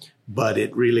 but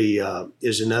it really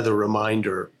is another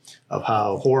reminder of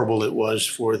how horrible it was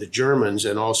for the Germans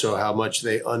and also how much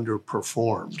they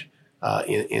underperformed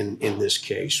in this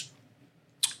case.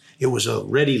 It was a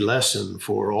ready lesson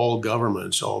for all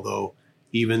governments, although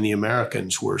even the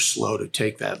Americans were slow to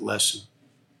take that lesson.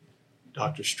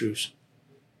 Dr. Struess.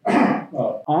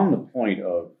 On the point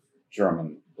of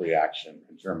German reaction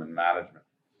and German management,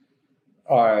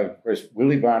 of course,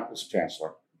 Willy Brandt was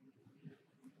chancellor,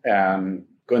 and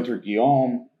Gunther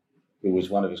Guillaume, who was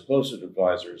one of his closest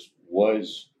advisors,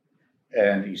 was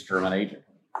an East German agent.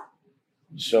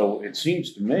 So it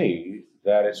seems to me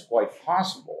that it's quite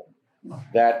possible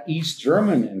that East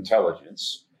German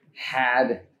intelligence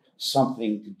had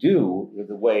something to do with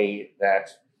the way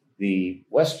that the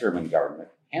West German government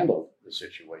handled the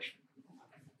situation.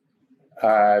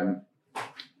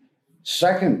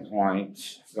 Second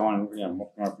point, going more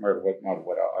to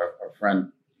what our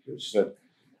friend said,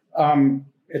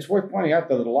 it's worth pointing out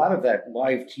that a lot of that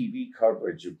live TV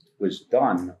coverage was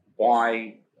done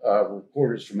by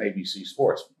reporters from ABC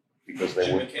Sports because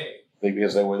they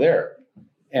were there.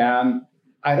 And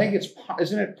I think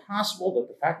isn't it possible that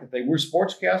the fact that they were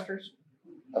sportscasters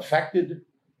affected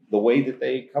the way that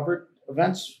they covered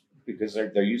events because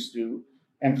they're used to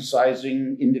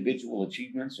emphasizing individual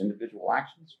achievements, individual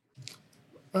actions?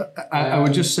 I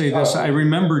would just say this. I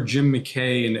remember Jim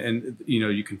McKay, and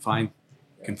you can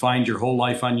find your whole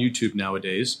life on YouTube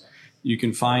nowadays. You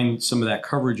can find some of that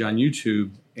coverage on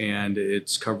YouTube, and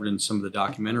it's covered in some of the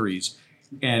documentaries.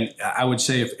 And I would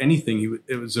say, if anything,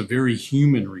 it was a very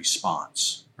human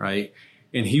response, right?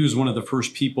 And he was one of the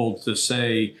first people to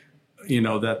say,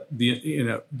 that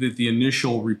the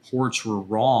initial reports were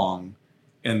wrong,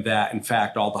 and that in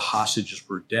fact all the hostages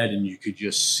were dead, and you could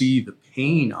just see the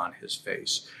pain on his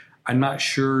face. I'm not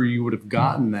sure you would have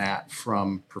gotten that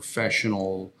from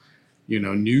professional,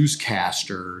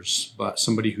 newscasters, but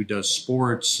somebody who does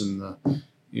sports and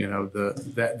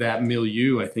that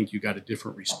milieu, I think you got a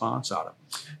different response out of him.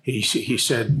 He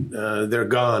said, they're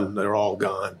gone. They're all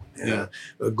gone. Yeah.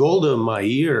 Golda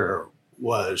Meir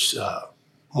was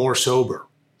more sober.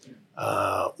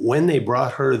 When they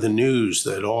brought her the news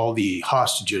that all the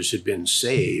hostages had been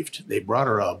saved, they brought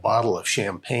her a bottle of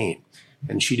champagne,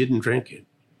 and she didn't drink it.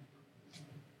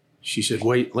 She said,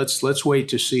 "Wait, let's wait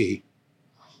to see."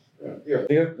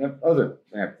 The other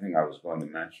thing I was going to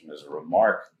mention is a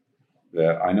remark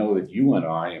that I know that you and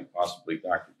I, and possibly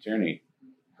Dr. Tierney,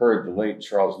 heard the late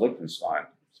Charles Lichtenstein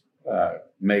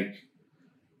make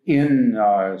in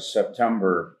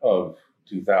September of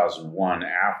 2001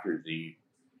 after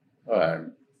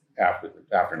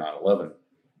 9/11,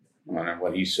 and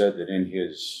what he said that in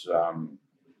his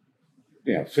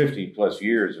 50 plus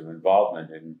years of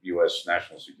involvement in U.S.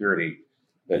 national security,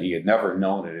 that he had never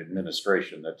known an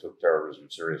administration that took terrorism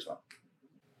seriously.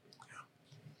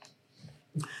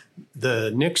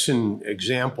 The Nixon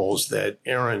examples that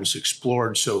Aaron's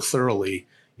explored so thoroughly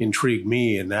intrigue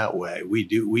me in that way. We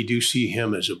do see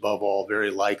him as, above all,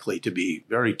 very likely to be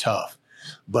very tough.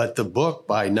 But the book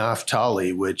by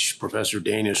Naftali, which Professor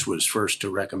Danish was first to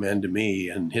recommend to me,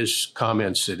 and his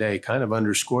comments today kind of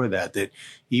underscore that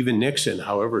even Nixon,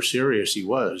 however serious he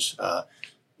was,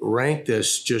 ranked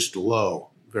this just low,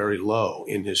 very low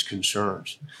in his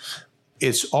concerns.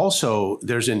 It's also,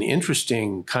 there's an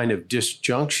interesting kind of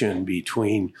disjunction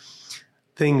between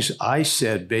things I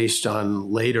said based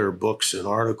on later books and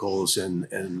articles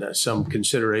and some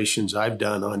considerations I've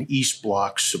done on East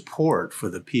Bloc support for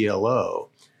the PLO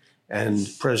and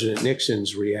President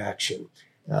Nixon's reaction.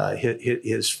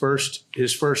 His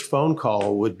first phone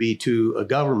call would be to a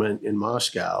government in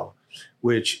Moscow,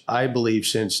 which I believe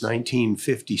since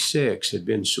 1956 had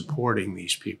been supporting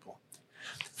these people.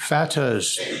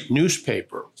 Fatah's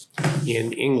newspaper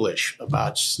in English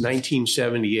about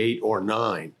 1978 or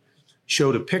 9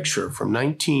 showed a picture from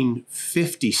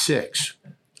 1956,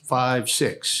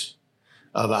 5-6,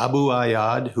 of Abu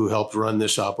Ayyad, who helped run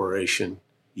this operation,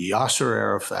 Yasser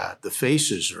Arafat. The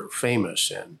faces are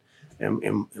famous and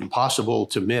impossible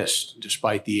to miss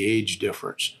despite the age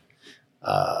difference.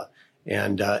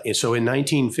 And so in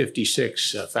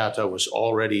 1956, Fatah was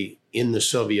already in the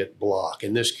Soviet bloc,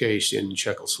 in this case in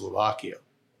Czechoslovakia.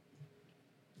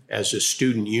 as a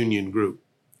student union group.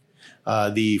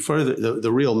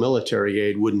 The real military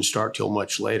aid wouldn't start till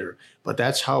much later. But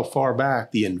that's how far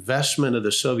back the investment of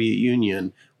the Soviet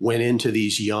Union went into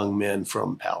these young men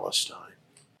from Palestine.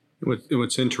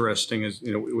 What's interesting is,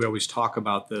 we always talk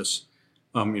about this.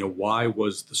 Why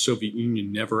was the Soviet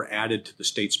Union never added to the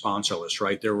state sponsor list?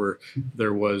 Right? There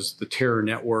was the Terror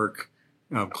Network,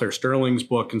 Claire Sterling's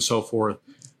book, and so forth.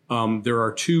 There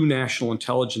are two national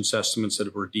intelligence estimates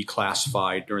that were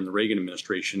declassified during the Reagan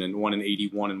administration, and one in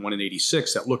 81 and one in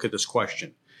 86, that look at this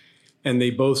question. And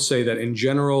they both say that in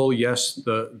general, yes,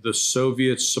 the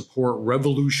Soviets support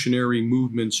revolutionary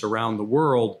movements around the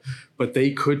world, but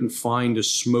they couldn't find a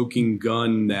smoking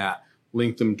gun that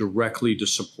linked them directly to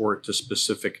support to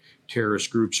specific terrorist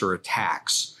groups or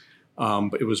attacks.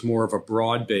 But it was more of a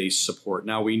broad-based support.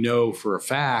 Now we know for a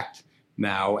fact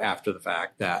now, after the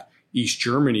fact, that East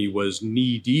Germany was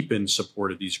knee-deep in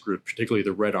support of these groups, particularly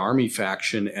the Red Army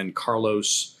faction and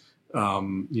Carlos,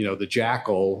 the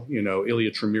Jackal,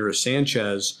 Ilya Ramirez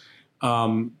Sanchez. They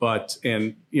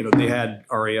had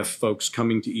RAF folks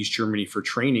coming to East Germany for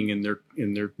training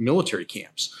in their military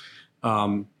camps.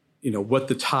 What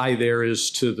the tie there is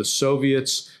to the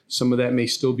Soviets, some of that may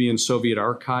still be in Soviet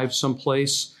archives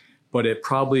someplace, but it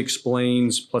probably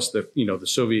explains, plus the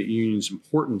Soviet Union's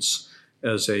importance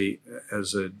in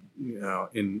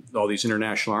all these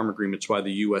international arms agreements, why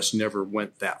the U.S. never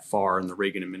went that far and the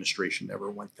Reagan administration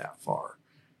never went that far.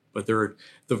 But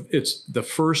it's the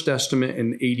first estimate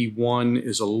in 81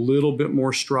 is a little bit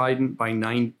more strident. By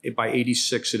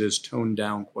 86, it is toned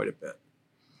down quite a bit.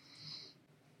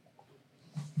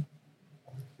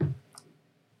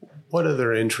 What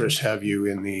other interests have you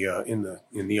in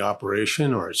the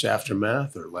operation or its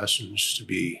aftermath, or lessons to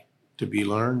be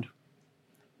learned?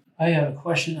 I have a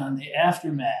question on the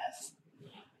aftermath.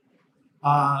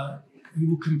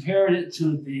 You compared it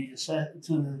to the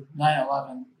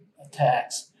 9/11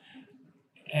 attacks,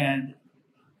 and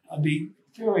I'll be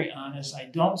very honest, I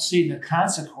don't see the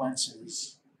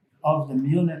consequences of the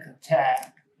Munich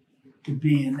attack to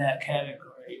be in that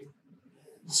category.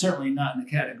 Certainly not in the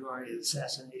category of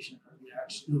assassination of the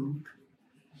Archduke.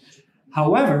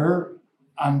 However,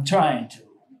 I'm trying to.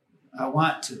 I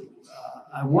want to.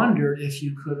 I wondered if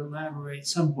you could elaborate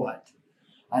somewhat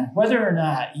on whether or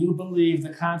not you believe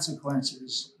the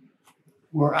consequences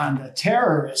were on the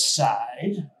terrorist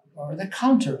side or the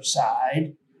counter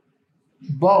side,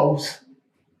 both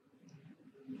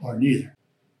or neither.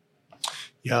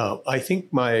 Yeah, I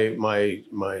think my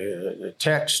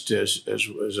text, as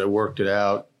I worked it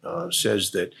out,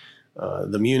 says that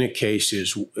the Munich case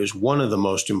is one of the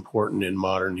most important in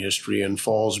modern history and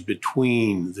falls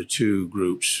between the two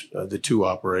groups, the two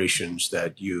operations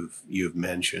that you've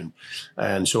mentioned.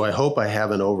 And so I hope I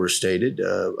haven't overstated.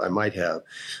 I might have.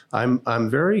 I'm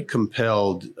very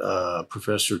compelled,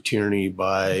 Professor Tierney,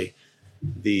 by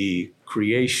the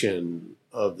creation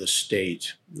of the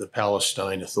state, the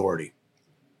Palestine Authority.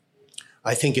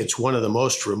 I think it's one of the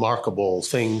most remarkable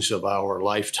things of our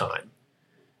lifetime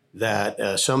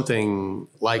that something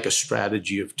like a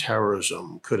strategy of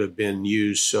terrorism could have been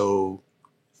used so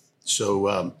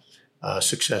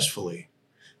successfully.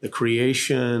 The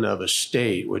creation of a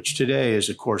state, which today is,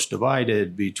 of course,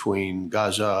 divided between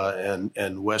Gaza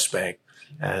and West Bank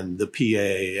and the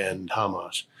PA and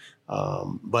Hamas.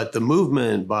 But the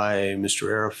movement by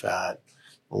Mr. Arafat,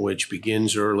 which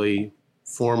begins early,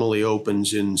 formally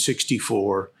opens in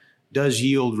 '64, does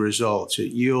yield results.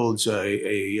 It yields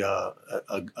a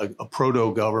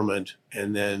proto-government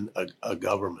and then a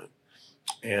government.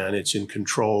 And it's in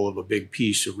control of a big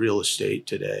piece of real estate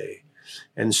today.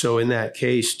 And so in that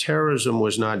case, terrorism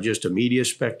was not just a media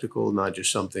spectacle, not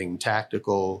just something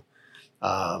tactical.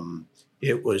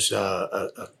 It was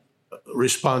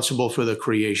responsible for the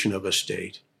creation of a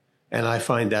state. And I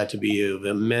find that to be of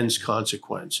immense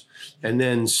consequence. And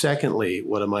then secondly,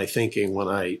 what am I thinking when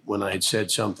I had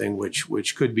said something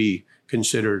which could be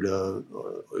considered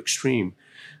extreme?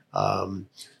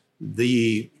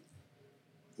 The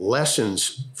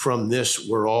lessons from this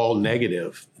were all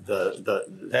negative.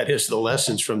 That is, the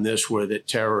lessons from this were that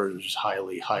terror is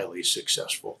highly, highly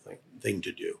successful thing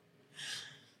to do.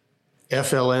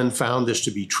 FLN found this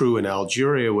to be true in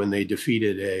Algeria when they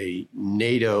defeated a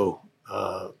NATO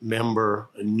member,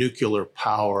 a nuclear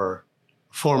power,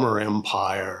 former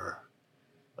empire,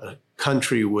 a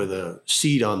country with a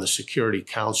seat on the Security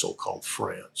Council called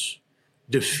France,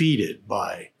 defeated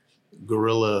by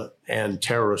guerrilla and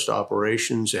terrorist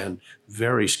operations and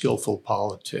very skillful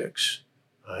politics.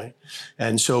 Right?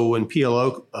 And so when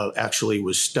PLO actually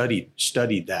was studied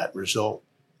that result.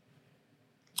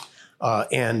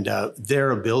 and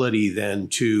their ability then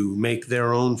to make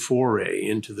their own foray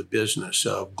into the business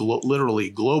of literally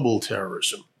global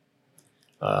terrorism,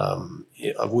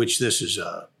 of which this is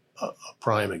a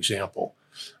prime example,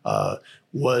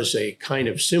 was a kind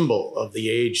of symbol of the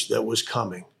age that was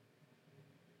coming.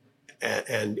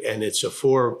 And it's a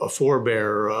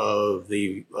forebearer of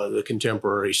the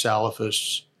contemporary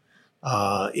Salafists.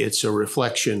 It's a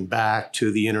reflection back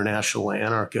to the international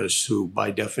anarchists who,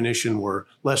 by definition, were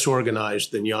less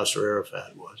organized than Yasser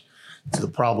Arafat was. It's the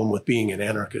problem with being an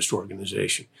anarchist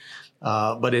organization.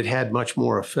 But it had much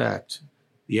more effect.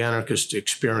 The anarchist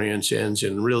experience ends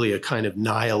in really a kind of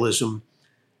nihilism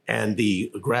and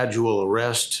the gradual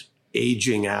arrest,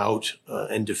 aging out,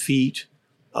 and defeat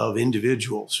of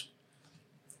individuals.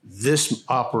 This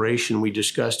operation we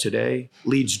discussed today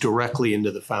leads directly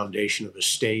into the foundation of a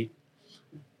state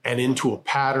and into a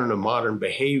pattern of modern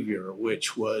behavior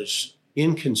which was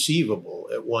inconceivable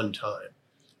at one time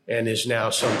and is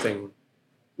now something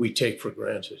we take for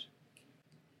granted.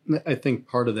 I think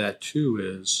part of that too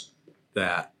is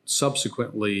that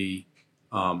subsequently,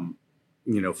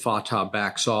 Fatah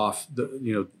backs off.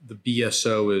 The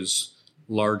BSO is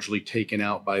largely taken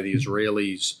out by the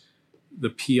Israelis. The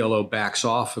PLO backs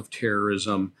off of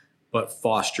terrorism, but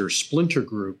fosters splinter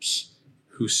groups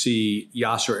who see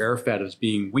Yasser Arafat as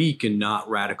being weak and not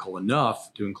radical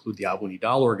enough, to include the Abu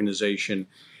Nidal organization.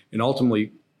 And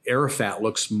ultimately, Arafat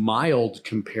looks mild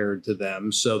compared to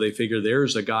them. So they figure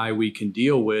there's a guy we can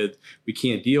deal with. We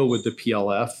can't deal with the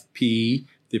PLFP,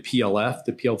 the PLF,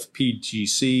 the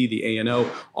PLFPGC, the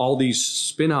ANO, all these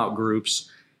spin-out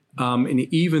groups. And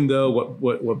even though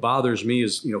what bothers me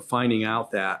is, finding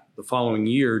out that the following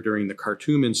year during the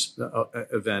Khartoum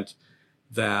event,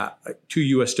 that 2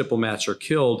 U.S. diplomats are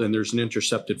killed, and there's an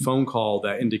intercepted phone call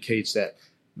that indicates that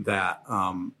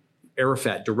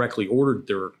Arafat directly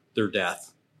ordered their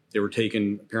death. They were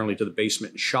taken apparently to the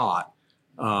basement and shot.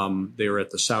 They were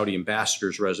at the Saudi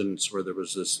ambassador's residence where there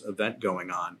was this event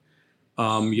going on.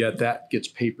 Yet that gets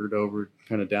papered over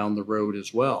kind of down the road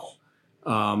as well.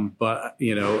 But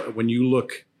when you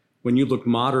look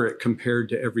moderate compared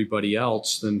to everybody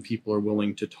else, then people are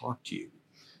willing to talk to you,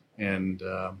 and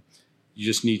you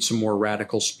just need some more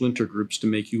radical splinter groups to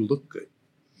make you look good.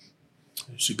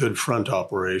 It's a good front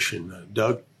operation.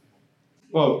 Doug?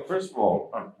 Well, first of all,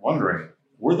 I'm wondering,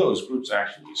 were those groups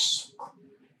actually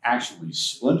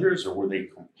splinters, or were they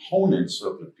components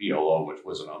of the PLO, which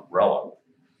was an umbrella?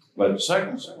 But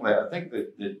secondly, I think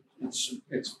that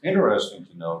it's interesting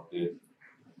to note that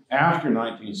after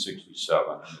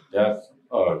 1967 and the death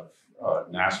of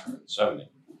Nasser in the 70s,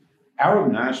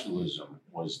 Arab nationalism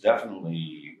was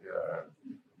definitely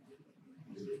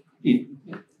in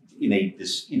a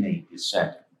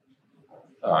descent.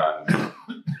 The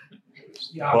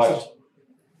oxygen.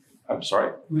 I'm sorry?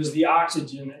 It was the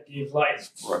oxygen that gave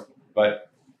life. Right. But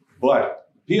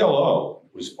PLO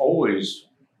was always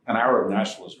an Arab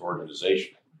nationalist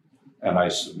organization. And I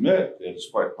submit that it's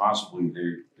quite possibly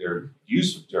their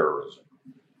use of terrorism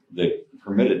that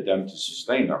permitted them to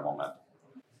sustain their momentum.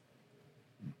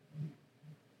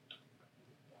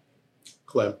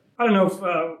 Clem? I don't know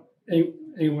if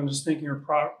anyone is thinking or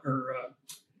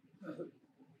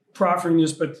proffering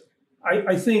this, but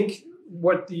I think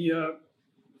what the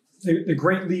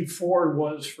great leap forward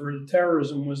was for the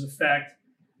terrorism was the fact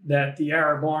that the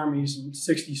Arab armies in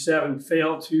 '67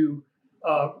 failed to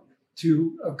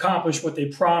accomplish what they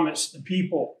promised the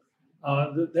people,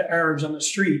 the Arabs on the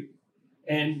street.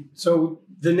 And so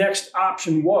the next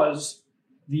option was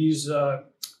these kind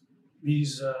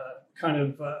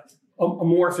of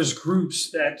amorphous groups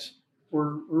that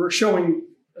were showing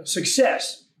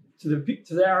success to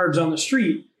the Arabs on the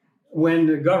street when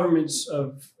the governments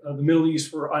of the Middle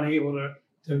East were unable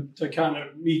to kind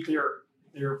of meet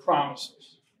their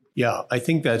promises. Yeah, I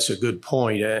think that's a good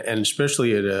point, and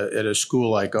especially at a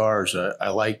school like ours, I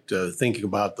like thinking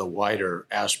about the wider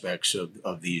aspects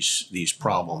of these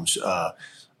problems.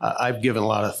 I've given a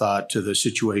lot of thought to the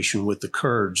situation with the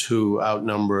Kurds, who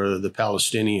outnumber the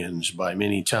Palestinians by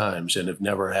many times and have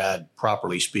never had,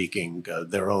 properly speaking,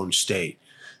 their own state.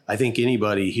 I think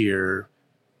anybody here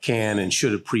can and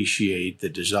should appreciate the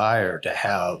desire to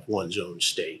have one's own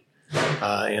state.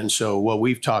 And so what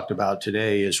we've talked about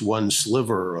today is one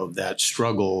sliver of that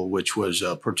struggle, which was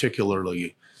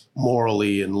particularly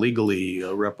morally and legally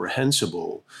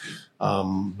reprehensible.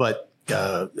 But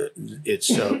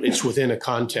it's within a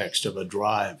context of a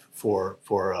drive for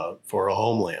a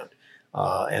homeland.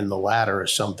 And the latter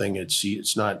is something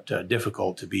it's not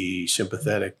difficult to be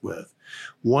sympathetic with.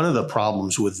 One of the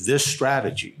problems with this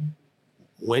strategy,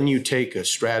 when you take a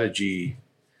strategy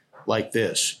like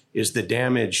this, is the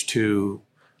damage to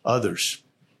others.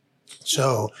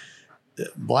 So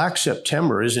Black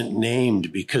September isn't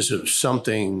named because of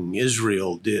something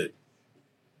Israel did.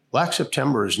 Black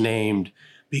September is named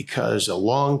because a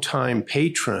longtime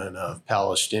patron of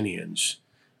Palestinians,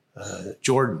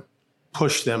 Jordan,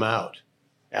 pushed them out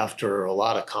after a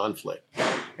lot of conflict.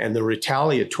 And the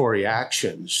retaliatory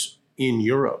actions in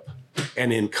Europe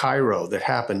and in Cairo that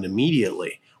happened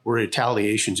immediately were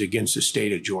retaliations against the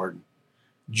state of Jordan.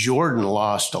 Jordan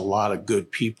lost a lot of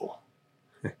good people.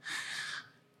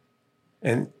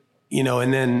 And,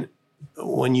 and then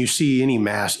when you see any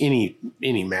mass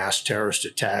terrorist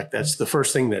attack, that's the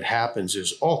first thing that happens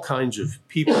is all kinds of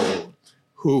people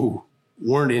who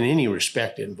weren't in any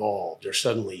respect involved are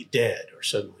suddenly dead or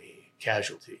suddenly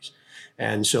casualties.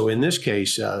 And so in this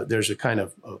case, there's a kind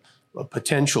of a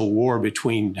potential war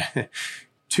between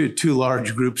two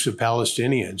large groups of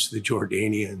Palestinians, the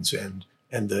Jordanians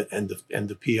and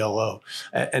the PLO.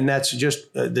 And that's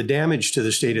just the damage to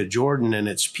the state of Jordan and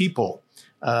its people.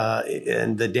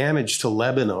 And the damage to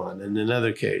Lebanon in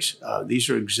another case. These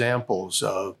are examples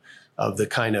of the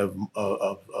kind of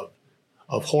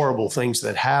horrible things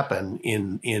that happen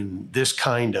in this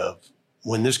kind of,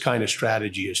 when this kind of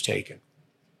strategy is taken.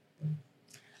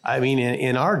 I mean,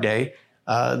 in our day,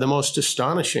 the most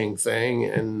astonishing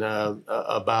thing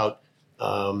about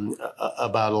a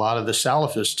lot of the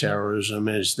Salafist terrorism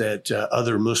is that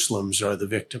other Muslims are the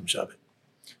victims of it.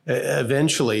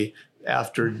 Eventually,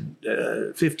 after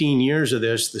 15 years of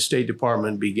this, the State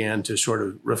Department began to sort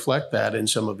of reflect that in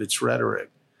some of its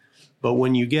rhetoric. But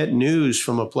when you get news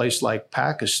from a place like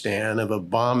Pakistan of a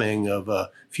bombing of a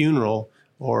funeral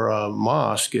or a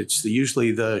mosque, it's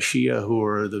usually the Shia who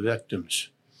are the victims.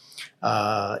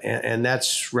 And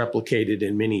that's replicated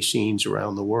in many scenes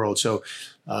around the world. So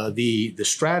the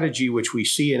strategy which we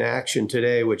see in action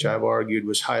today, which I've argued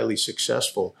was highly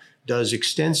successful, does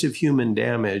extensive human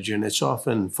damage, and it's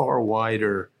often far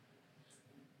wider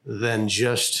than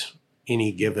just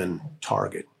any given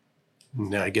target.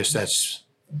 Now, I guess that's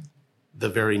the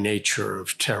very nature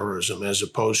of terrorism as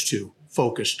opposed to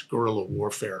focused guerrilla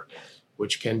warfare,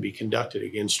 which can be conducted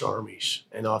against armies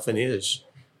and often is,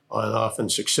 and often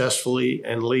successfully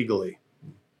and legally.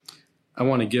 I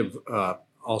want to give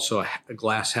also a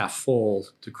glass half full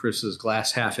to Chris's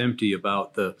glass half empty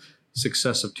about the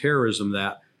success of terrorism,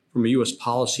 that from a U.S.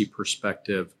 policy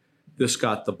perspective, this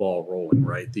got the ball rolling,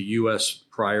 right? The U.S.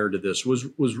 prior to this was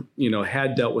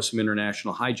had dealt with some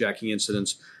international hijacking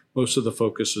incidents. Most of the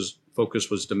focus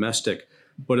was domestic,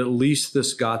 but at least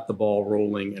this got the ball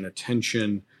rolling and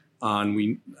attention on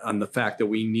the fact that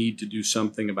we need to do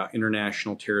something about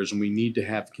international terrorism. We need to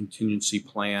have contingency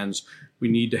plans. We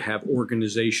need to have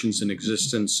organizations in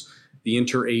existence. The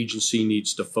interagency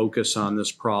needs to focus on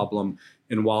this problem.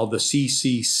 And while the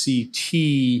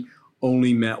CCCT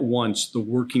only met once, the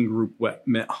working group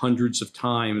met hundreds of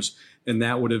times, and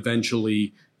that would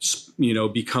eventually,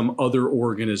 become other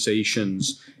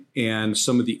organizations. And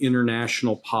some of the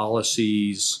international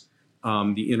policies,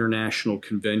 the international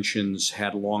conventions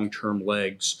had long-term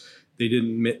legs. They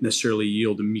didn't necessarily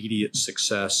yield immediate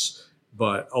success,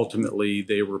 but ultimately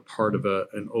they were part of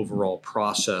an overall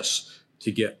process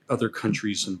to get other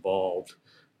countries involved.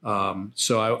 That's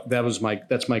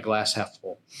my glass half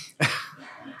full.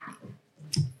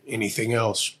 Anything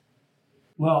else?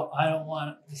 Well, I don't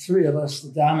want the three of us to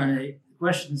dominate the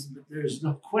questions, but there's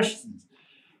no questions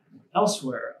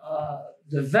elsewhere.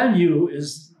 The venue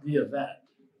is the event.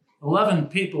 11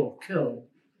 people killed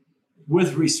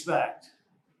with respect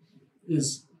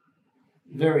is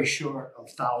very short of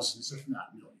thousands, if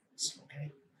not millions,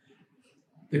 okay?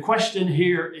 The question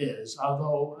here is,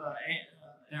 although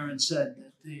Aaron said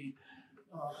that the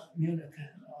Munich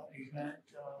event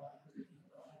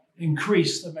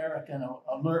increased American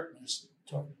alertness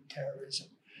toward terrorism,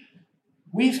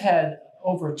 we've had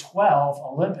over 12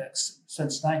 Olympics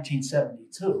since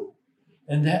 1972.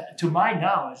 And that, to my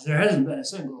knowledge, there hasn't been a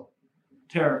single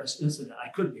terrorist incident. I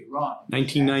could be wrong.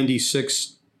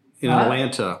 1996 in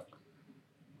Atlanta.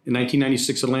 In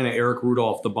 1996 Atlanta, Eric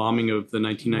Rudolph, the bombing of the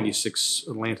 1996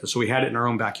 Atlanta. So we had it in our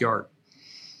own backyard.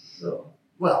 So,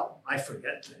 well, I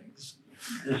forget things.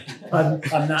 I'm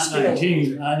not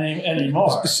 19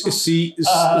 anymore. See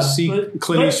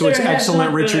Clint Eastwood's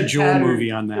excellent Richard Jewell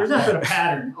movie on that. There's not been a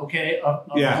pattern, okay, of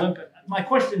Olympic. My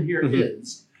question here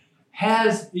is,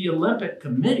 has the Olympic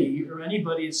Committee or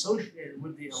anybody associated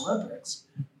with the Olympics,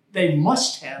 they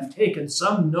must have taken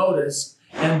some notice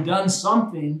and done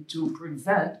something to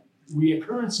prevent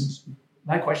reoccurrences.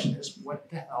 My question is, what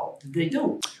the hell did they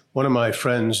do? One of my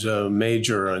friends,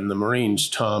 Major in the Marines,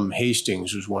 Tom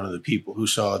Hastings, was one of the people who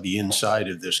saw the inside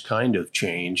of this kind of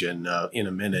change. And in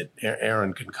a minute,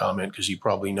 Aaron can comment because he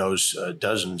probably knows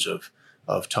dozens of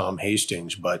Tom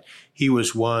Hastings. But he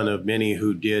was one of many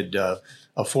who did a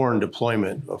foreign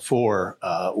deployment for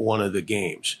one of the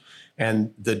games.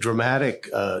 And the dramatic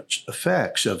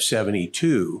effects of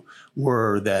 72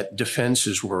 were that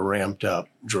defenses were ramped up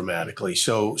dramatically.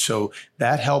 So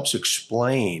that helps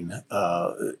explain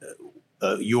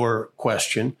your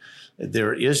question.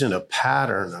 There isn't a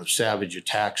pattern of savage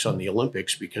attacks on the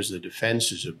Olympics because the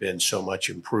defenses have been so much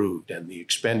improved and the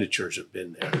expenditures have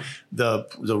been there.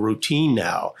 The routine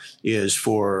now is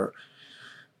for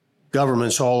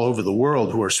governments all over the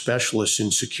world who are specialists in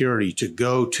security to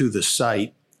go to the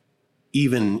site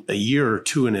even a year or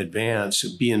two in advance,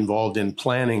 be involved in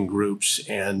planning groups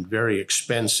and very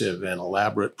expensive and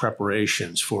elaborate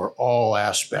preparations for all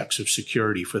aspects of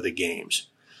security for the games.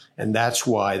 And that's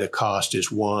why the cost is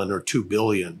 $1 or $2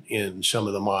 billion in some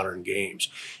of the modern games.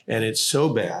 And it's so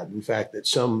bad, in fact, that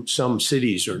some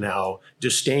cities are now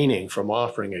disdaining from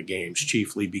offering a games,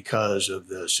 chiefly because of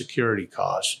the security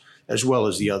costs, as well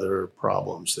as the other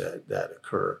problems that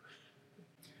occur.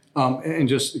 And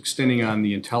just extending on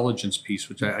the intelligence piece,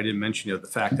 which I didn't mention yet, the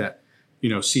fact that,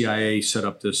 CIA set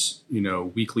up this,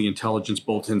 weekly intelligence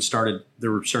bulletin,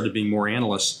 there started being more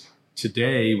analysts.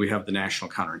 Today, we have the National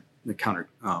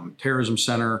Terrorism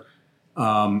Center,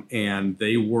 and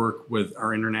they work with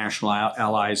our international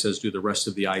allies, as do the rest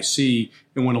of the IC.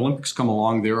 And when Olympics come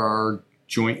along, there are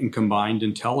joint and combined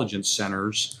intelligence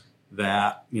centers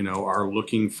that, are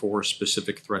looking for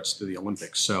specific threats to the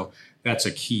Olympics. So that's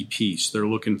a key piece. They're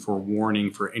looking for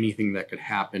warning for anything that could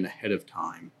happen ahead of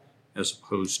time as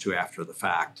opposed to after the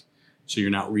fact. So you're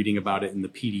not reading about it in the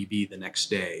PDB the next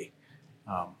day.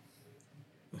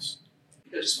 Yes.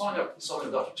 Yeah, just following up something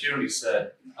Dr. Tierney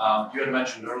said. You had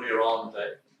mentioned earlier on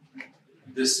that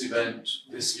this event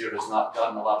this year has not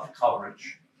gotten a lot of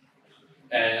coverage.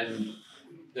 And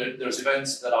there's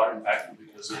events that are impacted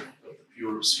because of the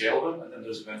pure scale of it, and then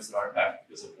there's events that are impacted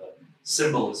because of the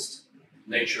symbolist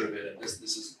nature of it, and this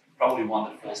is probably one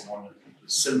that falls more into the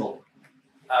symbol.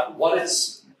 What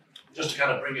is, just to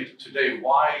kind of bring it to today,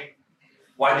 why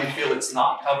do you feel it's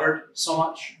not covered so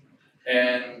much,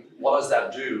 and what does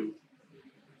that do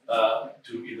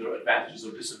to either advantages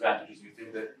or disadvantages? Do you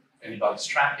think that anybody's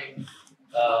tracking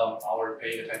or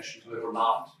paying attention to it or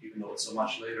not, even though it's so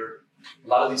much later? A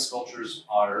lot of these cultures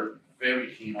are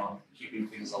very keen on keeping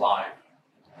things alive,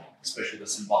 especially the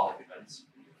symbolic events.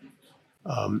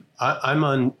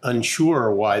 I'm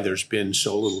unsure why there's been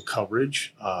so little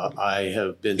coverage. I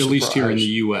have been at least here in the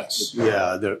U.S.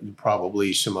 Yeah, there are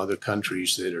probably some other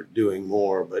countries that are doing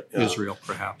more, but Israel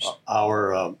perhaps.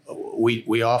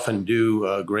 We often do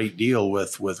a great deal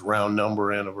with round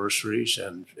number anniversaries,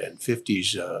 and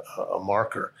 50's a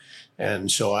marker, and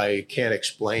so I can't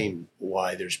explain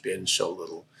why there's been so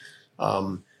little.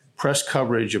 Press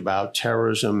coverage about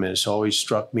terrorism has always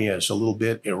struck me as a little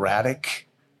bit erratic.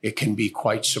 It can be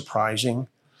quite surprising.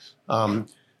 I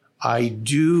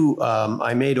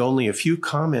made only a few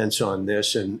comments on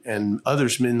this, and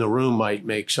others in the room might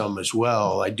make some as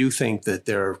well. I do think that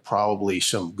there are probably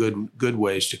some good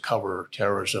ways to cover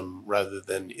terrorism rather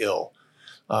than ill.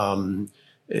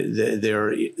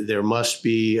 There must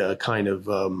be a kind of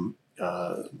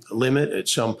limit at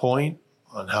some point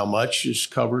on how much is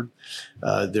covered.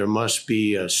 There must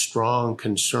be a strong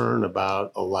concern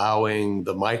about allowing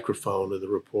the microphone of the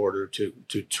reporter to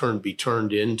be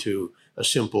turned into a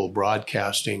simple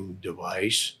broadcasting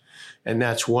device. And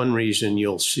that's one reason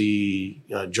you'll see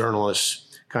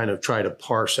journalists kind of try to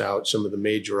parse out some of the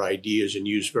major ideas and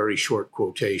use very short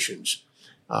quotations.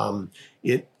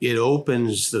 It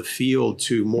opens the field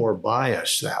to more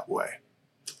bias that way.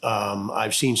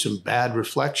 I've seen some bad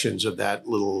reflections of that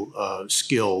little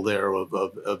skill there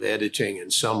of editing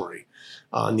and summary.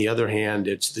 On the other hand,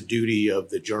 it's the duty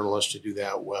of the journalist to do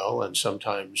that well, and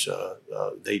sometimes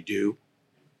they do.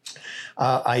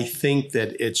 I think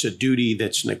that it's a duty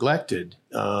that's neglected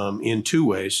in two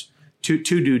ways. Two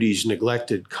duties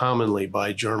neglected commonly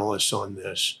by journalists on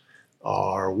this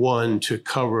are, one, to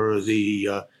cover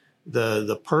the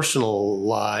personal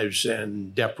lives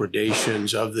and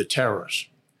depredations of the terrorists.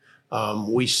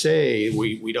 We say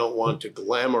we don't want to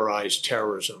glamorize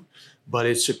terrorism, but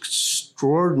it's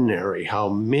extraordinary how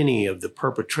many of the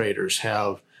perpetrators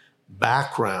have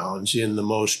backgrounds in the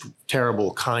most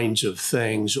terrible kinds of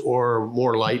things, or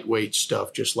more lightweight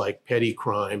stuff, just like petty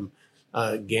crime,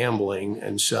 gambling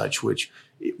and such, which,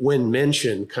 when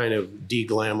mentioned, kind of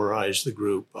de-glamorized the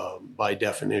group by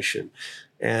definition.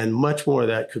 And much more of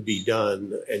that could be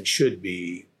done and should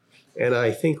be. And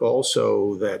I think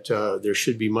also that there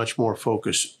should be much more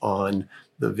focus on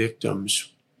the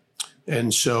victims.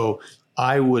 And so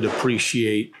I would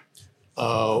appreciate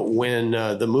when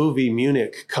the movie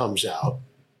Munich comes out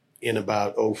in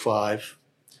about 2005,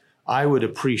 I would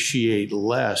appreciate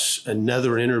less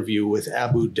another interview with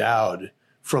Abu Daud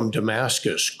from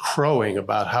Damascus crowing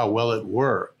about how well it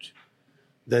worked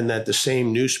than that the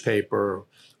same newspaper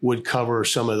would cover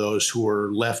some of those who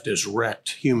were left as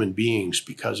wrecked human beings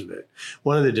because of it.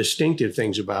 One of the distinctive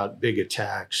things about big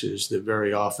attacks is that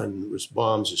very often with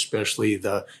bombs, especially,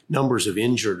 the numbers of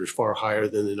injured are far higher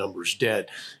than the numbers dead.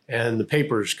 And the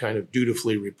papers kind of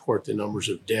dutifully report the numbers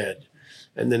of dead.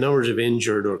 And the numbers of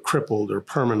injured or crippled or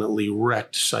permanently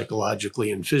wrecked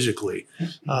psychologically and physically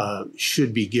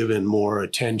should be given more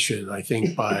attention, I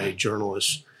think, by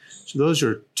journalists. So those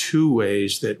are two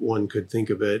ways that one could think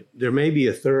of it. There may be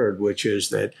a third, which is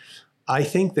that I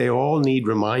think they all need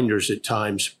reminders at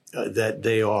times that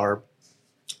they are,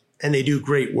 and they do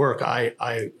great work.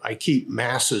 I keep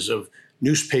masses of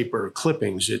newspaper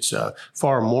clippings. It's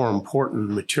far more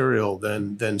important material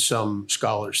than some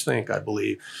scholars think, I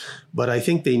believe. But I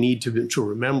think they need to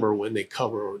remember when they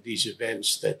cover these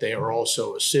events that they are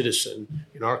also a citizen,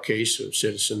 in our case, a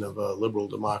citizen of a liberal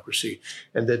democracy,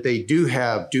 and that they do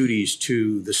have duties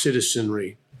to the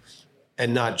citizenry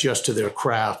and not just to their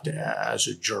craft as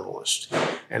a journalist.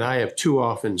 And I have too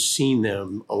often seen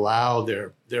them allow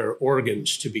their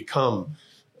organs to become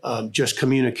just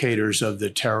communicators of the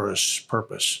terrorist's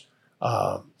purpose.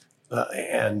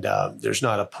 And there's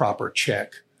not a proper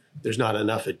check. There's not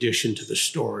enough addition to the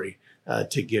story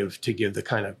to give the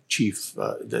kind of chief,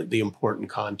 the important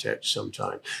context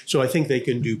sometimes. So I think they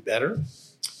can do better.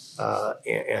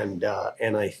 And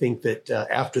I think that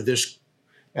after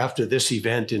this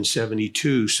event in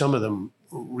 '72, some of them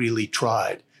really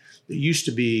tried. It used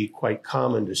to be quite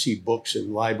common to see books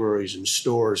in libraries and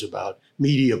stores about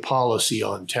media policy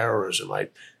on terrorism.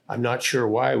 I'm not sure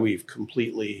why we've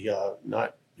completely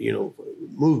not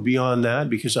moved beyond that,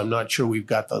 because I'm not sure we've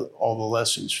got all the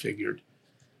lessons figured.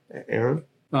 Aaron?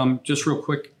 Just real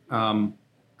quick,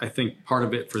 I think part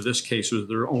of it for this case was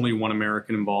there only one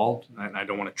American involved, and I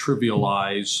don't want to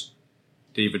trivialize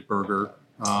David Berger,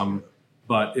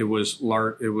 but it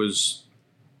was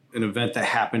an event that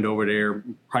happened over there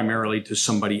primarily to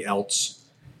somebody else.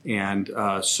 And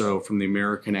so from the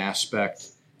American aspect,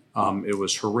 it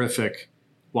was horrific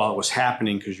while it was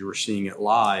happening because you were seeing it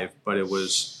live, but it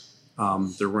was,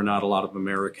 there were not a lot of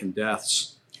American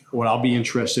deaths. What I'll be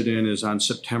interested in is on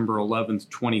September 11th,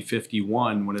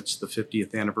 2051, when it's the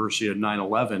 50th anniversary of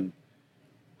 9/11,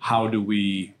 how do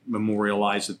we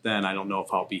memorialize it then? I don't know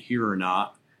if I'll be here or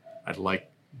not. I'd like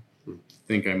to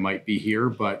think I might be here,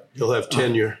 but You'll have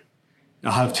tenure.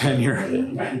 I'll have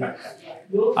tenure.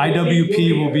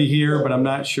 IWP will be here, but I'm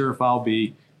not sure if I'll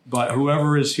be. But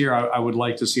whoever is here, I would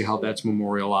like to see how that's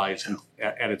memorialized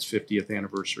at its 50th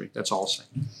anniversary. That's all I'll say.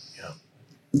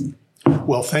 Yeah.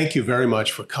 Well, thank you very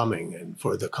much for coming and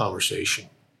for the conversation.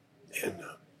 And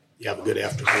you have a good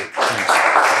afternoon.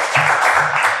 Thanks.